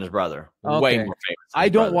famous than his brother. Okay. Way more famous. I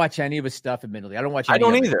don't watch any of his stuff, admittedly. I don't watch. I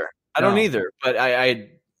don't either. I don't either. But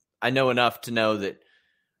I know enough to know that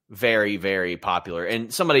very, very popular.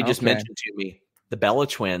 And somebody just mentioned to me the Bella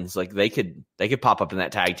Twins. Like they could pop up in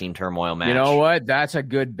that tag team turmoil match. You know what? That's a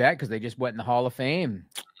good bet because they just went in the Hall of Fame.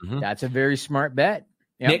 Mm-hmm. That's a very smart bet.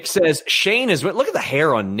 Yep. Nick says Shane is. Look at the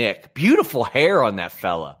hair on Nick. Beautiful hair on that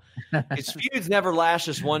fella. His feuds never last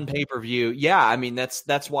just one pay-per-view. Yeah, I mean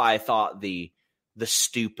that's why I thought the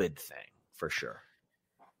stupid thing for sure.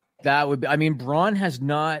 That would be. I mean,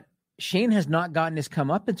 Shane has not gotten his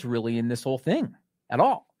comeuppance really in this whole thing at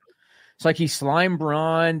all. It's like he slimed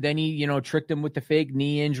Braun, then he tricked him with the fake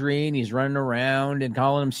knee injury, and he's running around and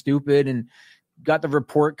calling him stupid and got the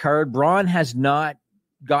report card. Braun has not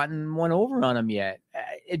gotten one over on him yet.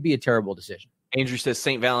 It'd be a terrible decision. Andrew says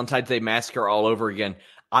St. Valentine's Day Massacre all over again.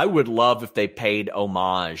 I would love if they paid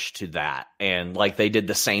homage to that and like they did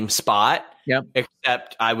the same spot Yep.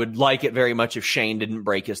 Except I would like it very much if Shane didn't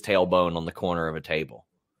break his tailbone on the corner of a table.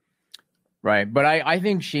 Right. But I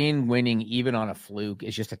think Shane winning even on a fluke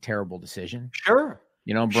is just a terrible decision. Sure.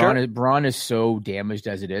 You know, Braun is so damaged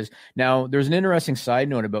as it is. Now, there's an interesting side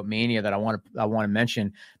note about Mania that I want to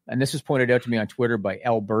mention, and this was pointed out to me on Twitter by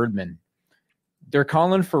L. Birdman. They're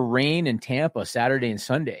calling for rain in Tampa Saturday and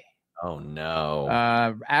Sunday. Oh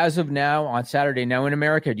no! As of now, on Saturday. Now in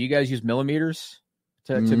America, do you guys use millimeters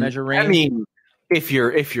to measure rain? I mean, if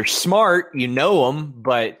you're smart, you know them,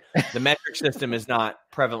 but the metric system is not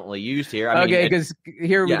prevalently used here. Okay, because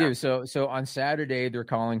here we do. So on Saturday, they're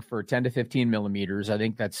calling for 10 to 15 millimeters. I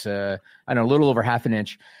think that's a little over half an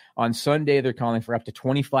inch. On Sunday, they're calling for up to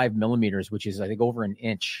 25 millimeters, which is I think over an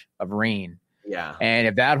inch of rain. Yeah. And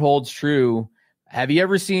if that holds true, have you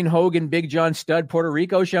ever seen Hogan Big John Stud Puerto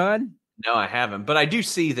Rico, Sean? No, I haven't. But I do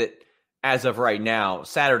see that as of right now,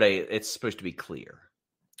 Saturday, it's supposed to be clear.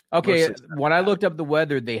 Okay, when I looked up the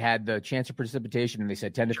weather, they had the chance of precipitation, and they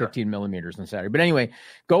said 10 to 15 millimeters on Saturday. But anyway,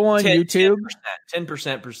 go on YouTube.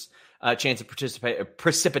 10% chance of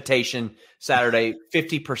precipitation Saturday,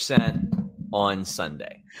 50% on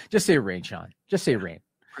Sunday. Just say rain, Sean. Just say rain.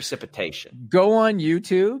 Precipitation. Go on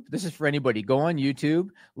YouTube. This is for anybody. Go on YouTube.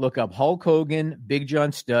 Look up Hulk Hogan, Big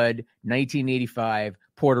John Stud, 1985,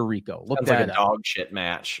 Puerto Rico. Look Sounds that like a up. dog shit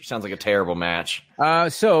match. Sounds like a terrible match.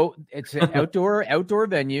 So it's an outdoor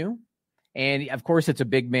venue, and of course it's a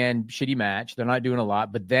big man shitty match. They're not doing a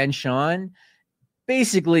lot, but then Sean,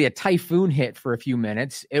 basically a typhoon hit for a few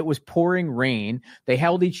minutes. It was pouring rain. They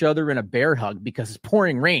held each other in a bear hug because it's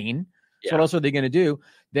pouring rain. Yeah. So what else are they going to do?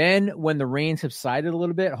 Then when the rain subsided a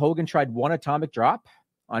little bit, Hogan tried one atomic drop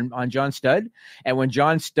on John Studd. And when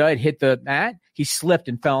John Studd hit the mat, he slipped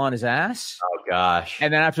and fell on his ass. Oh gosh.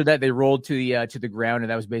 And then after that, they rolled to the ground,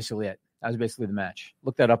 and that was basically it. That was basically the match.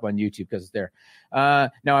 Look that up on YouTube because it's there.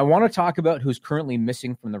 Now I want to talk about who's currently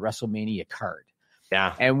missing from the WrestleMania card.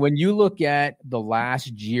 Yeah. And when you look at the last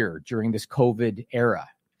year during this COVID era,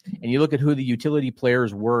 and you look at who the utility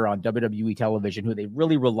players were on WWE television, who they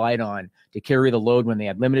really relied on to carry the load when they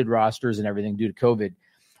had limited rosters and everything due to COVID.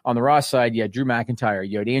 On the Raw side, you had Drew McIntyre,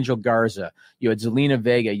 you had Angel Garza, you had Zelina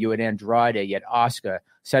Vega, you had Andrade, you had Asuka,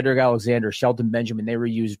 Cedric Alexander, Shelton Benjamin. They were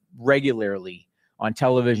used regularly on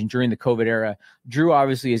television during the COVID era. Drew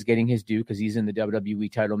obviously is getting his due because he's in the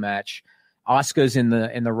WWE title match. Asuka's in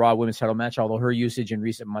the Raw Women's title match, although her usage in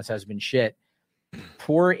recent months has been shit.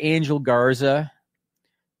 Poor Angel Garza.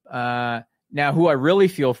 Now, who I really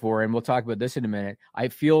feel for, and we'll talk about this in a minute, I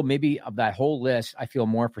feel maybe of that whole list, I feel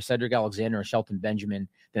more for Cedric Alexander and Shelton Benjamin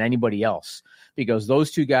than anybody else, because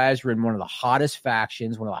those two guys were in one of the hottest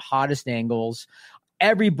factions, one of the hottest angles.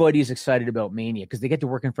 Everybody's excited about Mania because they get to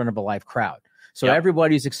work in front of a live crowd. So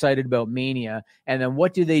everybody's excited about Mania. And then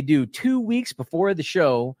what do? 2 weeks before the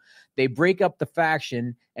show, they break up the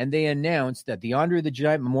faction and they announce that the Andre the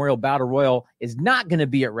Giant Memorial Battle Royal is not going to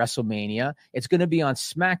be at WrestleMania. It's going to be on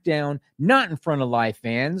SmackDown, not in front of live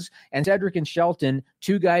fans. And Cedric and Shelton,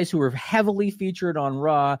 two guys who are heavily featured on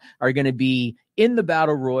Raw, are going to be in the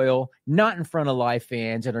Battle Royal, not in front of live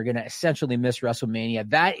fans, and are going to essentially miss WrestleMania.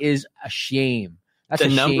 That is a shame. That's the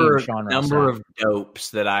a number shame, of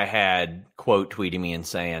dopes that I had quote tweeting me and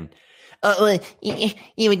saying,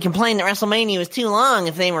 you would complain that WrestleMania was too long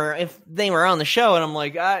if they were on the show, and I'm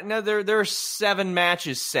like, no, there are 7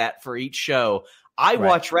 matches set for each show. I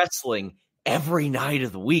watch wrestling every night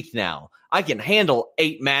of the week now. I can handle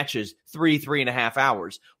 8 matches, 3.5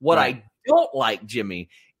 hours. What I don't like, Jimmy,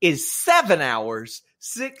 is 7 hours,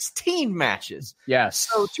 16 matches. Yes.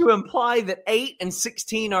 So to imply that 8 and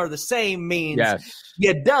 16 are the same means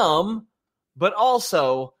you're dumb, but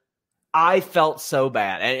also I felt so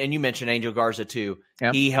bad. And you mentioned Angel Garza too.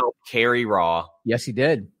 Yep. He helped carry Raw. Yes, he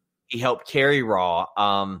did. He helped carry Raw.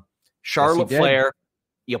 Charlotte Flair,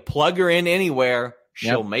 you plug her in anywhere,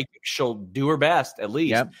 she'll do her best at least.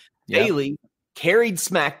 Yep. Bayley carried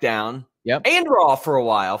SmackDown and Raw for a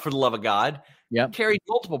while, for the love of God. Yep. Carried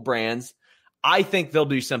multiple brands. I think they'll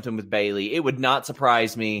do something with Bayley. It would not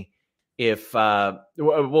surprise me if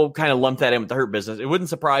we'll kind of lump that in with the Hurt Business. It wouldn't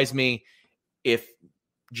surprise me if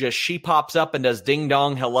just she pops up and does ding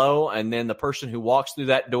dong hello, and then the person who walks through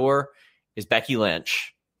that door is Becky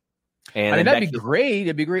Lynch. And I mean, that'd be great.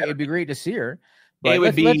 It'd be great. It'd be great to see her. But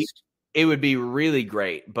it would be really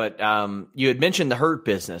great. But you had mentioned the Hurt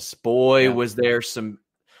Business. Boy, was there some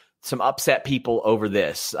upset people over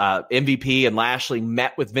this. MVP and Lashley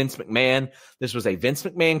met with Vince McMahon. This was a Vince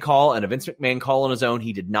McMahon call and a Vince McMahon call on his own.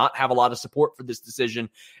 He did not have a lot of support for this decision.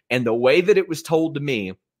 And the way that it was told to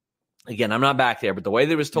me, again, I'm not back there, but the way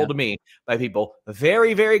that it was told to me by people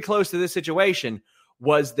very, very close to this situation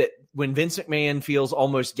was that when Vince McMahon feels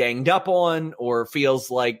almost ganged up on or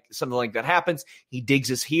feels like something like that happens, he digs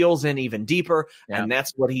his heels in even deeper. Yeah. And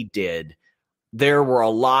that's what he did. There were a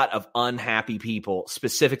lot of unhappy people,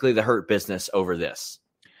 specifically the Hurt Business, over this.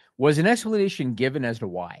 Was an explanation given as to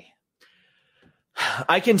why?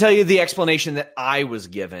 I can tell you the explanation that I was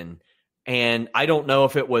given. And I don't know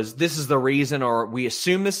if it was, this is the reason, or we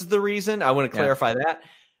assume this is the reason. I want to clarify that.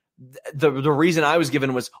 The reason I was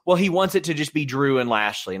given was, well, he wants it to just be Drew and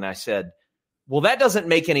Lashley. And I said, well, that doesn't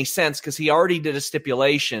make any sense because he already did a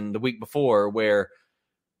stipulation the week before where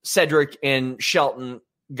Cedric and Shelton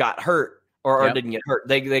got hurt or didn't get hurt.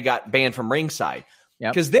 They got banned from ringside.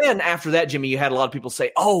 Because then after that, Jimmy, you had a lot of people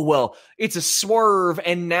say, oh, well, it's a swerve.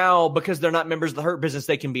 And now because they're not members of the Hurt Business,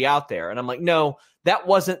 they can be out there. And I'm like, no, that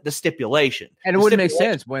wasn't the stipulation. And it wouldn't make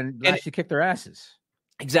sense when Lashley kicked their asses.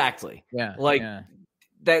 Exactly.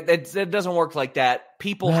 That doesn't work like that.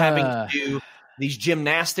 People having to do these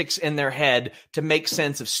gymnastics in their head to make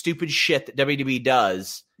sense of stupid shit that WWE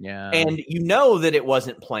does. Yeah. And you know that it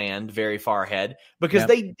wasn't planned very far ahead because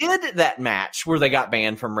they did that match where they got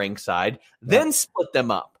banned from ringside, then split them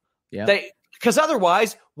up. Yeah. Because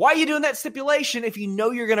otherwise, why are you doing that stipulation if you know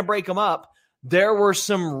you're going to break them up? There were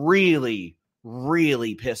some really,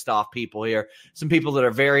 really pissed off people here. Some people that are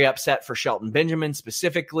very upset for Shelton Benjamin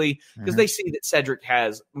specifically because they see that Cedric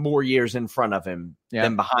has more years in front of him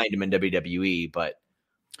than behind him in WWE. But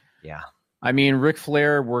yeah, I mean, Ric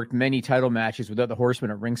Flair worked many title matches without the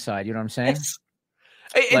Horsemen at ringside. You know what I'm saying?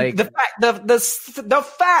 Yes. Like, the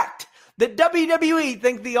fact that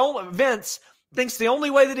WWE Vince thinks the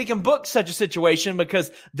only way that he can book such a situation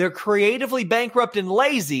because they're creatively bankrupt and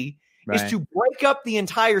lazy is to break up the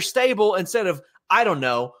entire stable instead of, I don't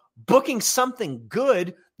know, booking something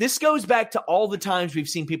good. This goes back to all the times we've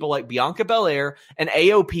seen people like Bianca Belair and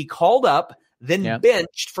AOP called up, then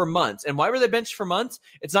benched for months. And why were they benched for months?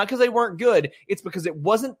 It's not because they weren't good. It's because it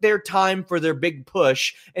wasn't their time for their big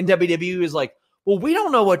push. And WWE is like, well, we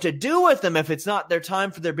don't know what to do with them if it's not their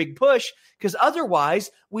time for their big push, because otherwise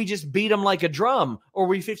we just beat them like a drum or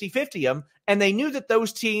we 50-50 them. And they knew that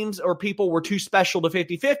those teams or people were too special to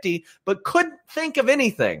 50-50, but couldn't think of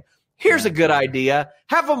anything. Here's a good idea.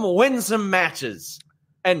 Have them win some matches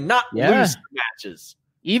and not lose some matches.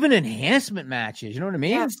 Even enhancement matches. You know what I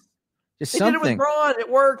mean? Yes. Just they something. Did it with Braun. It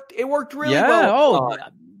worked. It worked really well.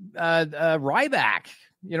 Ryback.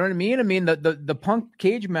 You know what I mean? I mean, the Punk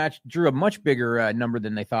cage match drew a much bigger number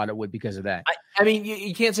than they thought it would because of that. I mean,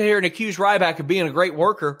 you can't sit here and accuse Ryback of being a great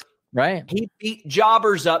worker. Right. He beat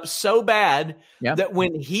jobbers up so bad that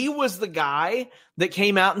when he was the guy that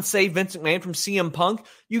came out and saved Vince McMahon from CM Punk,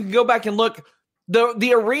 you can go back and look.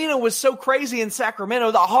 The arena was so crazy in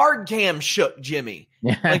Sacramento, the hard cam shook, Jimmy.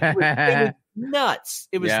 Like, it was nuts.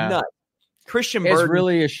 It was nuts. Christian Burden. It's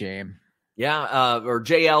really a shame. Yeah, or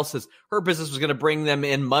JL says Hurt Business was going to bring them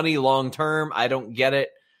in money long term. I don't get it.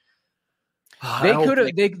 They could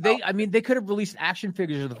have. They could have released action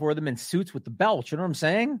figures of the four of them in suits with the belts. You know what I'm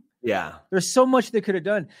saying? Yeah. There's so much they could have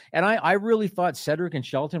done, and I really thought Cedric and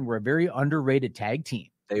Shelton were a very underrated tag team.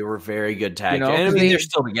 They were very good tag team. And I mean, they're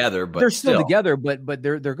still together, but but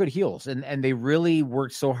they're good heels, and they really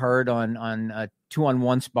worked so hard on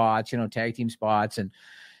 2-on-1 spots, tag team spots, and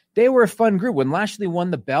they were a fun group. When Lashley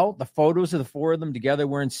won the belt, the photos of the four of them together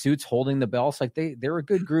wearing suits holding the belts, like they were a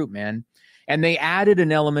good group, man. And they added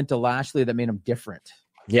an element to Lashley that made him different.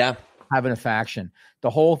 Yeah. Having a faction. The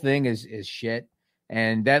whole thing is shit.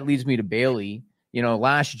 And that leads me to Bayley.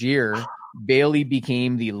 Last year, Bayley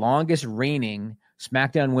became the longest reigning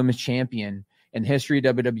SmackDown Women's Champion in the history of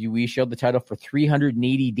WWE. She held the title for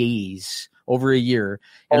 380 days, over a year.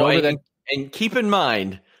 And keep in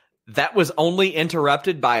mind, that was only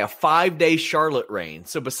interrupted by a 5-day Charlotte reign.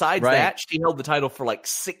 So besides that, she held the title for like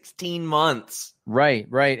 16 months. Right.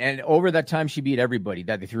 And over that time, she beat everybody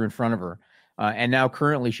that they threw in front of her. And now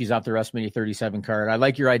currently she's off the WrestleMania 37 card. I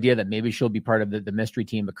like your idea that maybe she'll be part of the mystery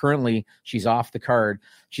team, but currently she's off the card.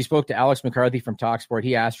 She spoke to Alex McCarthy from TalkSport.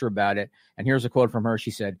 He asked her about it. And here's a quote from her.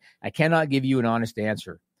 She said, "I cannot give you an honest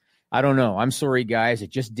answer. I don't know. I'm sorry, guys.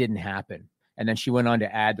 It just didn't happen." And then she went on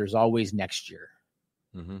to add, "There's always next year."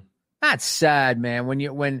 Mm-hmm. That's sad, man.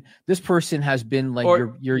 When this person has been like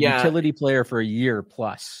your utility player for a year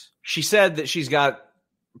plus. She said that she's got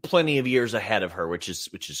plenty of years ahead of her, which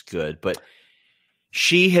is good. But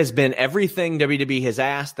she has been everything WWE has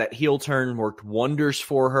asked. That heel turn worked wonders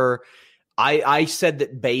for her. I said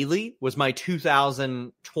that Bayley was my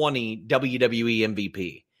 2020 WWE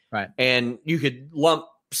MVP. Right. And you could lump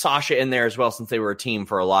Sasha in there as well since they were a team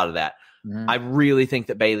for a lot of that. I really think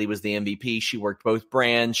that Bayley was the MVP. She worked both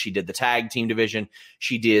brands. She did the tag team division.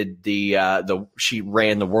 She did she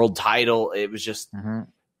ran the world title. It was just,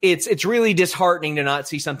 it's really disheartening to not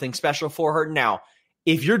see something special for her. Now,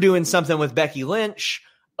 if you're doing something with Becky Lynch,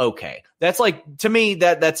 okay. That's like, to me,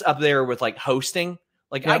 that's up there with like hosting.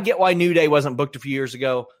 Like, I get why New Day wasn't booked a few years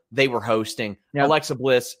ago. They were hosting. Alexa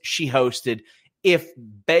Bliss, she hosted.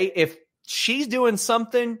 If she's doing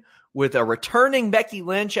something with a returning Becky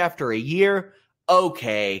Lynch after a year,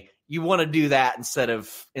 okay, you want to do that instead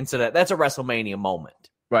of that's a WrestleMania moment.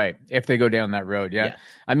 Right. If they go down that road. Yeah.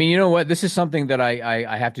 I mean, you know what? This is something that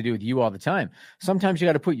I have to do with you all the time. Sometimes you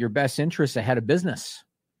got to put your best interests ahead of business.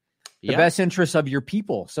 The best interests of your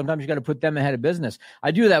people. Sometimes you got to put them ahead of business.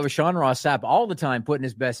 I do that with Sean Ross Sapp all the time, putting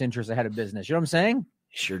his best interests ahead of business. You know what I'm saying?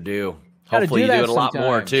 Sure do. Hopefully you do it a lot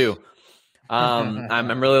more too.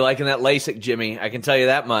 I'm really liking that LASIK, Jimmy. I can tell you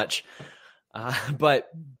that much. But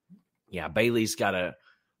yeah, Bayley's got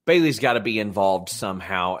to be involved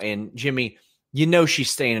somehow. And Jimmy, you know she's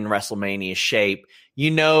staying in WrestleMania shape. You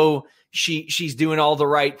know she's doing all the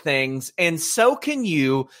right things. And so can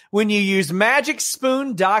you when you use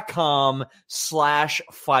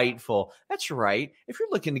MagicSpoon.com/Fightful. That's right. If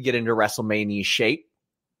you're looking to get into WrestleMania shape,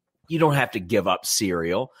 you don't have to give up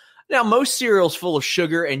cereal. Now, most cereal's full of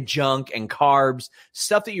sugar and junk and carbs,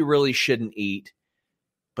 stuff that you really shouldn't eat,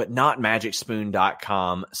 but not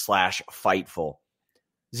MagicSpoon.com/Fightful.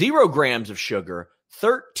 0 grams of sugar,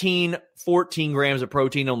 14 grams of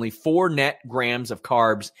protein, only 4 net grams of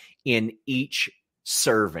carbs in each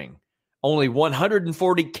serving. Only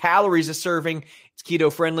 140 calories a serving. It's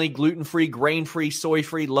keto-friendly, gluten-free, grain-free,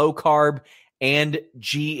 soy-free, low-carb, and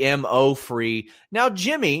GMO-free. Now,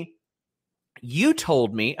 Jimmy, you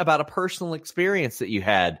told me about a personal experience that you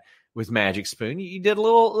had with Magic Spoon. You did a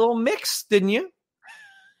little mix, didn't you? You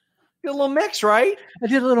did a little mix, right? I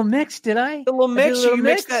did a little mix, did I? A little mix. You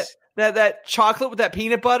mixed that chocolate with that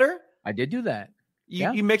peanut butter. I did do that.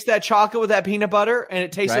 You mixed that chocolate with that peanut butter, and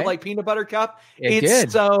it tasted like peanut butter cup.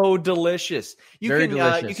 It's so delicious. Very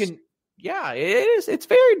delicious. You can. Yeah, it is. It's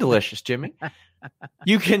very delicious, Jimmy.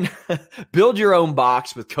 You can build your own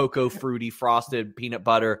box with cocoa, fruity, frosted peanut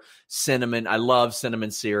butter, cinnamon. I love cinnamon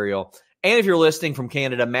cereal. And if you're listening from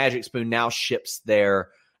Canada, Magic Spoon now ships there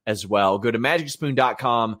as well. Go to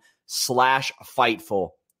MagicSpoon.com/Fightful.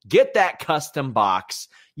 Get that custom box.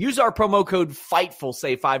 Use our promo code Fightful.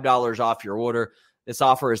 Save $5 off your order. This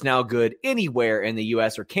offer is now good anywhere in the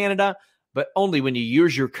U.S. or Canada, but only when you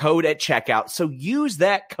use your code at checkout. So use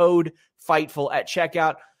that code Fightful at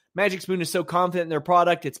checkout. Magic Spoon is so confident in their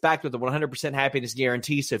product, it's backed with a 100% happiness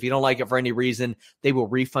guarantee. So if you don't like it for any reason, they will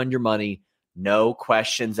refund your money. No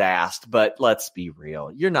questions asked. But let's be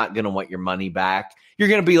real. You're not going to want your money back. You're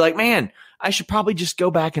going to be like, man, I should probably just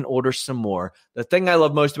go back and order some more. The thing I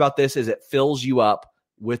love most about this is it fills you up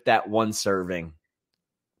with that one serving.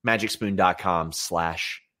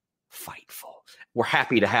 MagicSpoon.com/Fightful. We're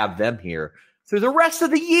happy to have them here through the rest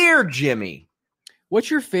of the year, Jimmy. What's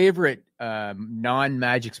your favorite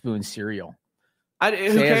non-Magic Spoon cereal? I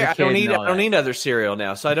don't need other cereal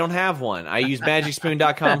now, so I don't have one. I use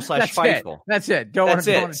MagicSpoon.com/Fightful. That's it. That's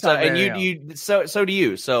it. So do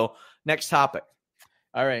you. So next topic.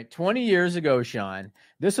 All right. 20 years ago, Sean,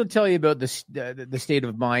 this will tell you about the state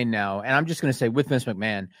of mind now. And I'm just going to say with Vince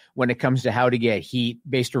McMahon when it comes to how to get heat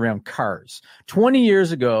based around cars. 20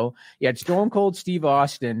 years ago, you had Stone Cold Steve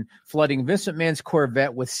Austin flooding Vince McMahon's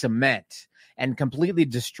Corvette with cement and completely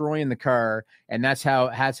destroying the car. And that's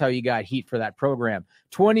how you got heat for that program.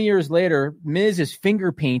 20 years later, Miz is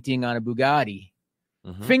finger painting on a Bugatti.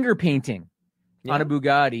 Finger painting on a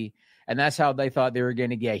Bugatti. And that's how they thought they were going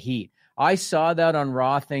to get heat. I saw that on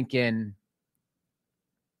Raw thinking,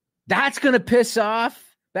 that's going to piss off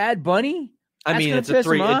Bad Bunny? I mean, it's a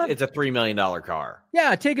 $3 million car.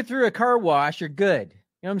 Yeah, take it through a car wash. You're good. You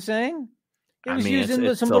know what I'm saying? He was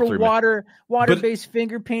using some little water-based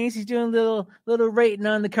finger paints. He's doing a little rating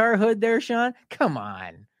on the car hood there, Sean. Come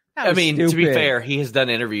on. I mean, to be fair, he has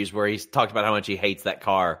done interviews where he's talked about how much he hates that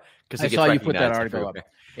car because he gets recognized. I saw you put that article up.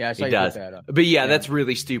 Yeah, I saw you put that up. But yeah, that's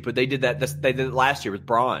really stupid. They did that. They did it last year with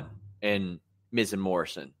Braun and Miz and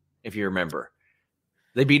Morrison, if you remember.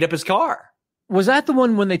 They beat up his car. Was that the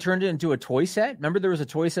one when they turned it into a toy set? Remember there was a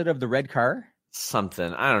toy set of the red car?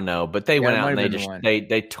 Something. I don't know. But they went out and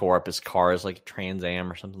they tore up his car as like a Trans Am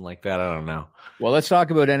or something like that. I don't know. Well, let's talk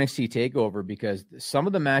about NXT TakeOver because some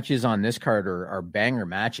of the matches on this card are banger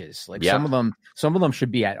matches. Like some of them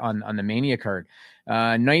should be on the Mania card.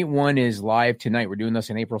 Night 1 is live tonight. We're doing this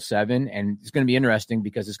on April 7, and it's going to be interesting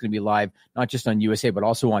because it's going to be live not just on USA but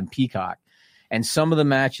also on Peacock. And some of the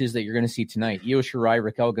matches that you're going to see tonight, Io Shirai,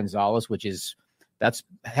 Raquel Gonzalez, which is That's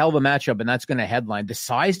a hell of a matchup, and that's going to headline. The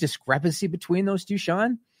size discrepancy between those two,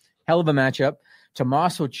 Sean, hell of a matchup.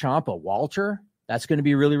 Tommaso Ciampa, Walter, that's going to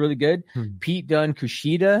be really, really good. Pete Dunne,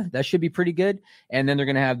 Kushida, that should be pretty good. And then they're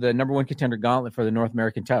going to have the number one contender gauntlet for the North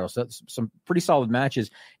American title. So that's some pretty solid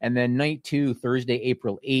matches. And then night 2, Thursday,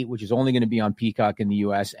 April 8, which is only going to be on Peacock in the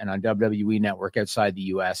U.S. and on WWE Network outside the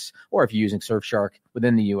U.S., or if you're using Surfshark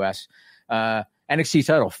within the U.S. NXT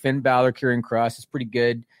title, Finn Balor, Karrion Kross is pretty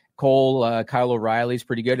good. Cole, Kyle O'Reilly is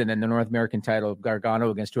pretty good. And then the North American title,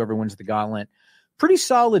 Gargano against whoever wins the gauntlet. Pretty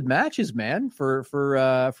solid matches, man, for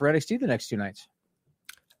NXT the next 2 nights.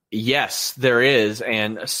 Yes, there is.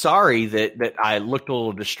 And sorry that I looked a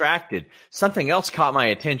little distracted. Something else caught my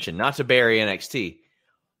attention, not to bury NXT.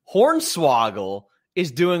 Hornswoggle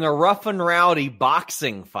is doing a rough and rowdy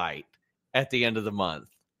boxing fight at the end of the month.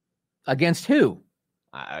 Against who?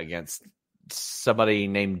 Against somebody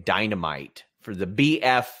named Dynamite for the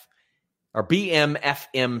BMFM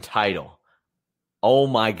title. Oh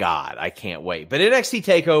my God, I can't wait. But NXT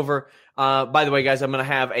TakeOver, by the way, guys, I'm going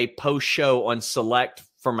to have a post show on Select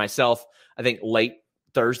for myself, I think late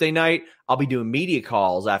Thursday night. I'll be doing media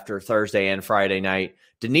calls after Thursday and Friday night.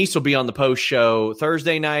 Denise will be on the post show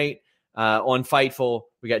Thursday night on Fightful.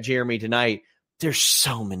 We got Jeremy tonight. There's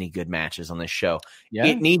so many good matches on this show. Yeah.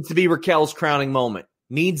 It needs to be Raquel's crowning moment.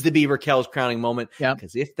 Yeah.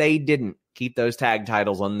 Because if they didn't keep those tag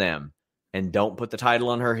titles on them and don't put the title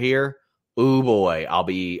on her here, ooh boy, I'll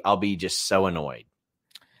be just so annoyed.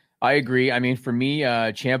 I agree. I mean, for me,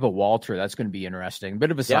 Ciampa Walter, that's going to be interesting.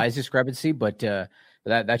 Bit of a size discrepancy, but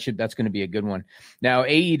that's going to be a good one. Now,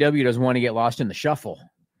 AEW doesn't want to get lost in the shuffle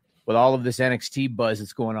with all of this NXT buzz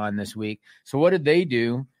that's going on this week. So what did they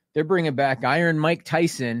do? They're bringing back Iron Mike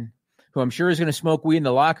Tyson, who I'm sure is going to smoke weed in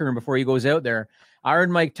the locker room before he goes out there.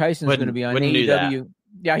 Iron Mike Tyson is going to be on AEW.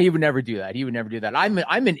 Yeah, he would never do that.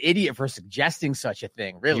 I'm an idiot for suggesting such a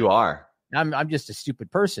thing. Really, you are. I'm just a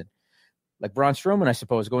stupid person. Like Braun Strowman, I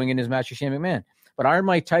suppose, going in his match with Shane McMahon. But Iron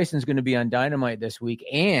Mike Tyson's going to be on Dynamite this week,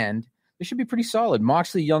 and this should be pretty solid.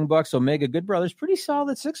 Moxley, Young Bucks, Omega, Good Brothers, pretty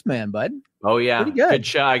solid 6-man, bud. Oh, yeah. Pretty good. Good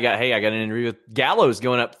shot. I got an interview with Gallows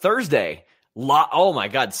going up Thursday. Oh, my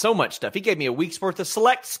God, so much stuff. He gave me a week's worth of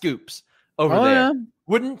Select scoops over there. Yeah.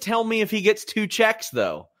 Wouldn't tell me if he gets 2 checks,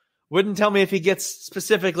 though. Wouldn't tell me if he gets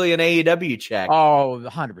specifically an AEW check. Oh,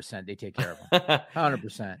 100%. They take care of him.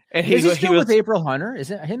 100%. And is he still with April Hunter? Is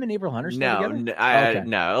it him and April Hunter still together?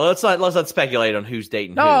 No. Let's not speculate on who's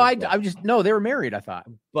dating who. No, they were married, I thought.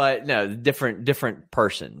 But no, different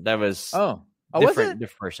person. That was different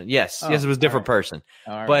person. Yes, it was a different person.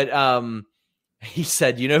 Right. But he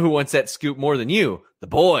said, you know who wants that scoop more than you? The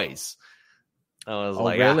boys. I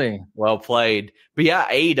was really? Well played. But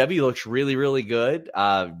yeah, AEW looks really, really good.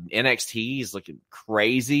 NXT is looking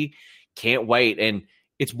crazy. Can't wait. And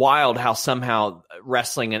it's wild how somehow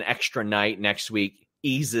wrestling an extra night next week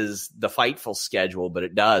eases the Fightful schedule, but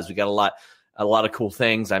it does. We got a lot of cool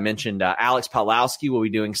things. I mentioned Alex Pawlowski will be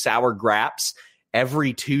doing Sour Graps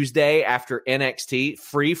every Tuesday after NXT,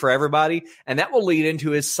 free for everybody. And that will lead into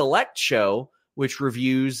his Select show, which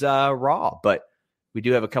reviews Raw. But we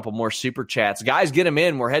do have a couple more super chats. Guys, get them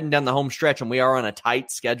in. We're heading down the home stretch, and we are on a tight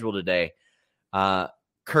schedule today.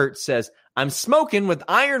 Kurt says, I'm smoking with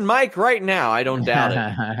Iron Mike right now. I don't doubt it.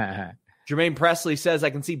 Jermaine Presley says, I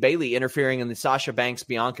can see Bayley interfering in the Sasha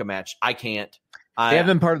Banks-Bianca match. I can't. She has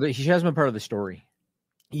been part of the story.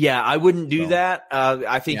 Yeah, I wouldn't do that.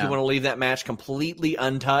 I think you want to leave that match completely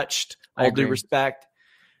untouched, all due respect.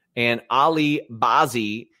 And Ali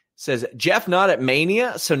Bazi says, Jeff not at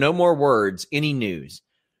Mania, so no more words. Any news?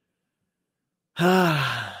 Sitting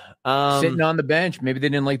on the bench. Maybe they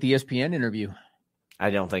didn't like the ESPN interview.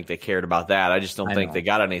 I don't think they cared about that. I just don't think they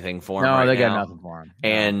got anything for him. No, they got nothing for him.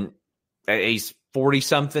 And he's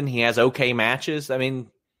 40-something. He has okay matches. I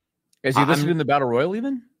mean, is he listed in the Battle Royal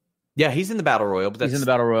even? Yeah, he's in the Battle Royal. But he's in the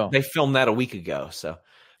Battle Royal. They filmed that a week ago, so.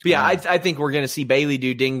 But yeah, I think we're going to see Bayley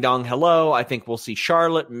do Ding Dong Hello. I think we'll see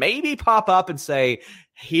Charlotte maybe pop up and say,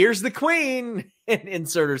 here's the queen, and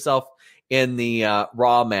insert herself in the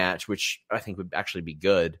Raw match, which I think would actually be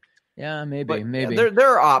good. Yeah, maybe. There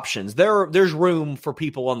are options. There's room for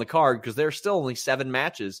people on the card because there's still only 7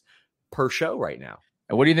 matches per show right now.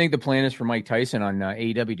 And what do you think the plan is for Mike Tyson on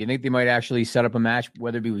AEW? Do you think they might actually set up a match,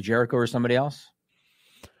 whether it be with Jericho or somebody else?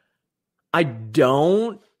 I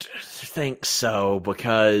don't think so,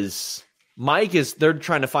 because they're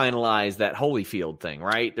trying to finalize that Holyfield thing,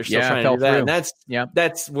 right? They're still trying to do that. And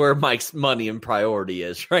that's where Mike's money and priority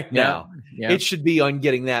is right now. Yeah. It should be on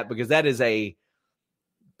getting that, because that is it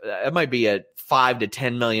might be a $5 to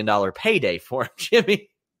 $10 million payday for him, Jimmy.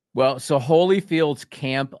 Well, so Holyfield's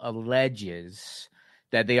camp alleges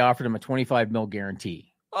that they offered him a $25 million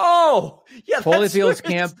guarantee. Oh, yeah.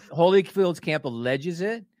 Holyfield's camp alleges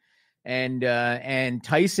it, and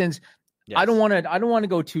Tyson's. Yes. I don't want to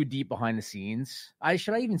go too deep behind the scenes.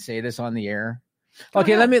 Should I even say this on the air?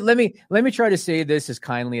 Okay, let me try to say this as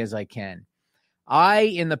kindly as I can. I,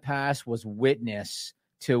 in the past, was witness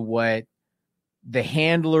to what the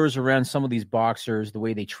handlers around some of these boxers, the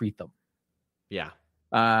way they treat them. Yeah.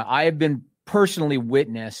 I have been personally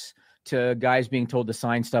witness to guys being told to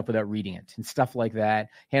sign stuff without reading it and stuff like that,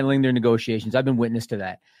 handling their negotiations. I've been witness to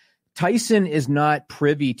that. Tyson is not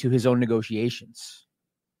privy to his own negotiations.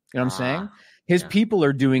 You know what I'm saying? His people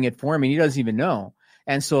are doing it for him, and he doesn't even know.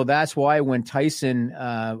 And so that's why when Tyson,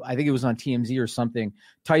 I think it was on TMZ or something,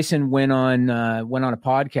 Tyson went on a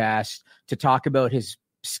podcast to talk about his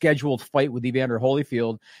scheduled fight with Evander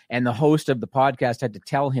Holyfield, and the host of the podcast had to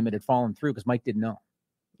tell him it had fallen through because Mike didn't know.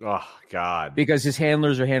 Oh, God. Because his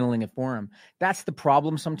handlers are handling it for him. That's the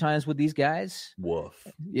problem sometimes with these guys. Woof.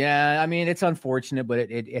 Yeah, I mean, it's unfortunate, but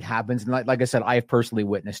it happens. And like I said, I've personally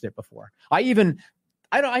witnessed it before. I don't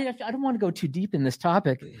want to go too deep in this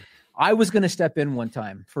topic. I was going to step in one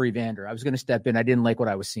time for Evander. I was going to step in. I didn't like what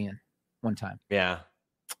I was seeing one time. Yeah.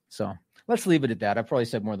 So let's leave it at that. I probably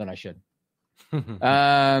said more than I should.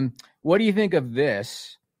 What do you think of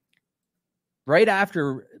this? Right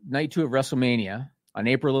after night 2 of WrestleMania on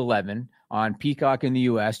April 11 on Peacock in the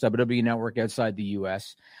U.S., WWE Network outside the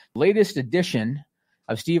U.S., latest edition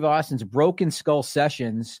of Steve Austin's Broken Skull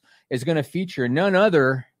Sessions is going to feature none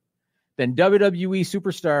other than WWE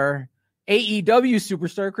superstar, AEW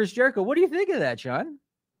superstar Chris Jericho. What do you think of that, Sean?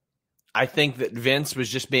 I think that Vince was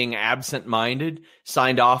just being absent-minded,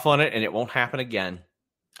 signed off on it, and it won't happen again.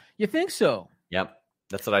 You think so? Yep,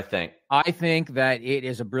 that's what I think. I think that it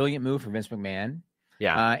is a brilliant move for Vince McMahon.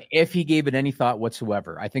 Yeah. If he gave it any thought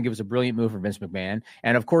whatsoever, I think it was a brilliant move for Vince McMahon.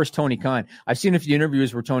 And of course, Tony Khan. I've seen a few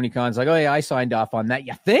interviews where Tony Khan's like, oh yeah, I signed off on that.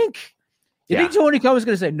 You think? You think Tony Khan was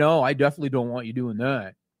going to say, no, I definitely don't want you doing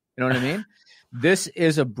that. You know what I mean? This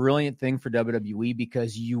is a brilliant thing for WWE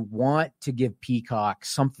because you want to give Peacock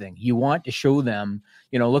something. You want to show them,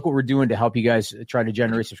 look what we're doing to help you guys try to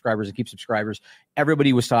generate subscribers and keep subscribers.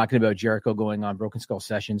 Everybody was talking about Jericho going on Broken Skull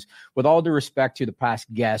Sessions. With all due respect to the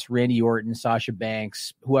past guests, Randy Orton, Sasha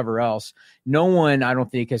Banks, whoever else, no one, I don't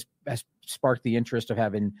think, has sparked the interest of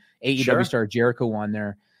having AEW star Jericho on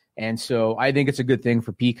there. And so I think it's a good thing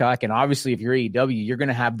for Peacock. And obviously, if you're AEW, you're going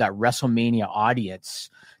to have that WrestleMania audience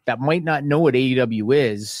that might not know what AEW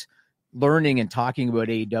is, learning and talking about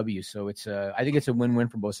AEW. So I think it's a win-win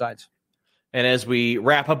for both sides. And as we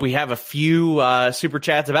wrap up, we have a few super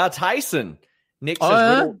chats about Tyson. Nick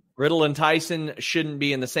says Riddle and Tyson shouldn't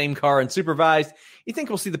be in the same car and supervised. You think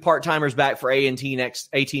we'll see the part-timers back for AT&T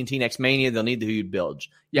next Mania? They'll need the huge bilge.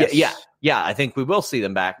 Yes. Yeah. I think we will see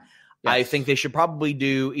them back. Yes. I think they should probably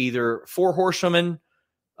do either 4 Horsewomen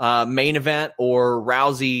main event or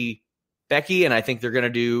Rousey Becky, and I think they're going to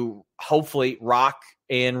do hopefully Rock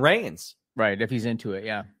and Reigns. Right, if he's into it,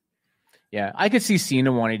 yeah. I could see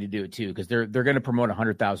Cena wanting to do it too because they're going to promote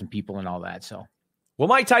 100,000 people and all that. So, will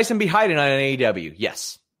Mike Tyson be hiding on an AEW?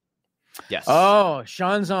 Yes. Oh,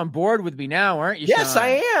 Sean's on board with me now, aren't you? Yes, Sean? I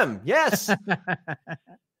am. Yes.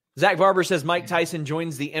 Zach Barber says Mike Tyson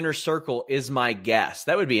joins the Inner Circle is my guess.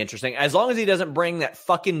 That would be interesting, as long as he doesn't bring that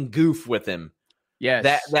fucking goof with him.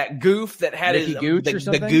 Yes, that goof that had Mickey Gooch or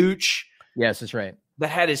something? The Gooch. Yes, that's right. That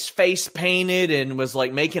had his face painted and was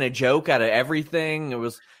like making a joke out of everything. It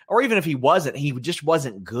was, or even if he wasn't, he just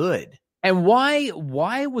wasn't good. And why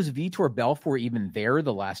was Vitor Belfort even there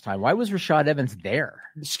the last time? Why was Rashad Evans there?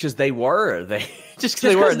 Just because they were. They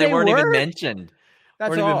weren't even mentioned. That's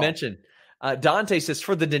weren't all. Even mentioned. Dante says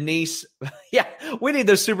for the Denise, yeah, we need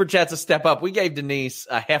those super chats to step up. We gave Denise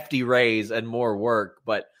a hefty raise and more work.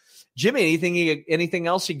 But Jimmy, anything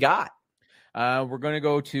else you got? We're going to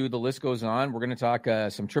go to The List Goes On. We're going to talk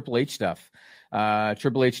some Triple H stuff.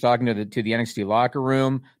 Triple H talking to the NXT locker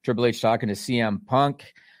room. Triple H talking to CM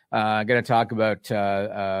Punk. Going to talk about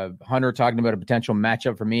Hunter talking about a potential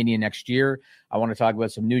matchup for Mania next year. I want to talk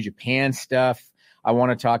about some New Japan stuff. I want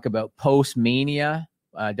to talk about post-Mania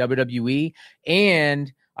WWE.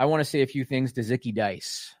 And I want to say a few things to Zicky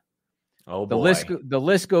Dice. Oh, boy. The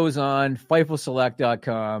list goes on.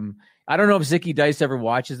 FightfulSelect.com. I don't know if Zicky Dice ever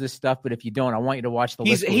watches this stuff, but if you don't, I want you to watch The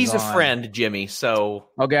List Goes On. He's a friend, Jimmy, so...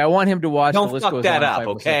 Okay, I want him to watch The List Goes On. Don't fuck that up,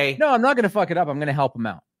 okay? No, I'm not going to fuck it up. I'm going to help him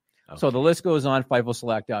out. Okay. So The List Goes On,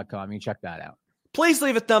 FightfulSelect.com. You can check that out. Please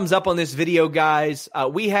leave a thumbs up on this video, guys.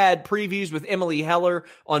 We had previews with Emily Heller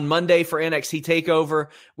on Monday for NXT TakeOver.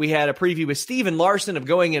 We had a preview with Steven Larson of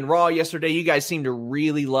Going in Raw yesterday. You guys seem to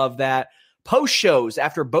really love that. post shows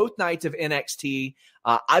after both nights of NXT.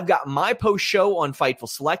 I've got my post show on Fightful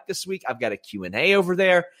Select this week. I've got a Q&A over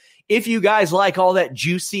there. If you guys like all that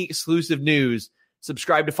juicy exclusive news,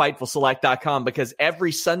 subscribe to FightfulSelect.com, because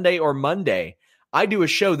every Sunday or Monday, I do a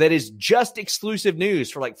show that is just exclusive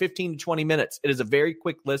news for like 15 to 20 minutes. It is a very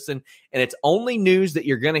quick listen, and it's only news that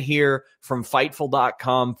you're going to hear from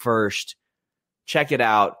Fightful.com first. Check it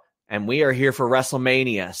out. And we are here for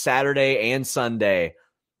WrestleMania, Saturday and Sunday.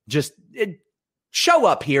 Just show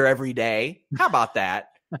up here every day. How about that?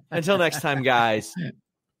 Until next time, guys,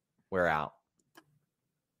 we're out.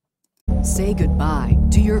 Say goodbye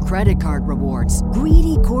to your credit card rewards.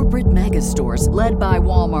 Greedy corporate mega stores, led by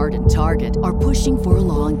Walmart and Target, are pushing for a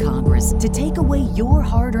law in Congress to take away your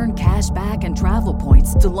hard-earned cash back and travel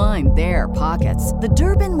points to line their pockets. The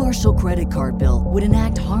Durbin-Marshall credit card bill would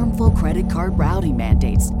enact harmful credit card routing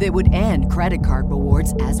mandates that would end credit card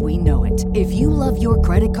rewards as we know it. If you love your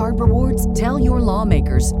credit card rewards, tell your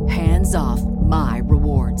lawmakers, hands off my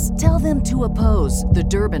rewards. Tell them to oppose the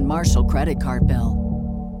Durbin-Marshall credit card bill.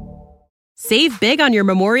 Save big on your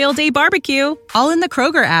Memorial Day barbecue, all in the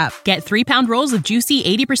Kroger app. Get 3-pound rolls of juicy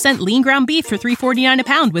 80% lean ground beef for $3.49 a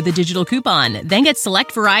pound with a digital coupon. Then get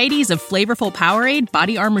select varieties of flavorful Powerade,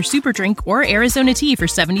 Body Armor Super Drink, or Arizona tea for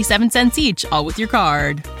 77 cents each, all with your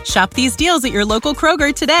card. Shop these deals at your local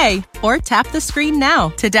Kroger today, or tap the screen now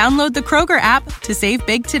to download the Kroger app to save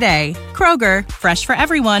big today. Kroger, fresh for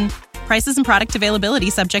everyone. Prices and product availability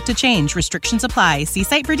subject to change. Restrictions apply. See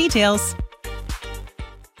site for details.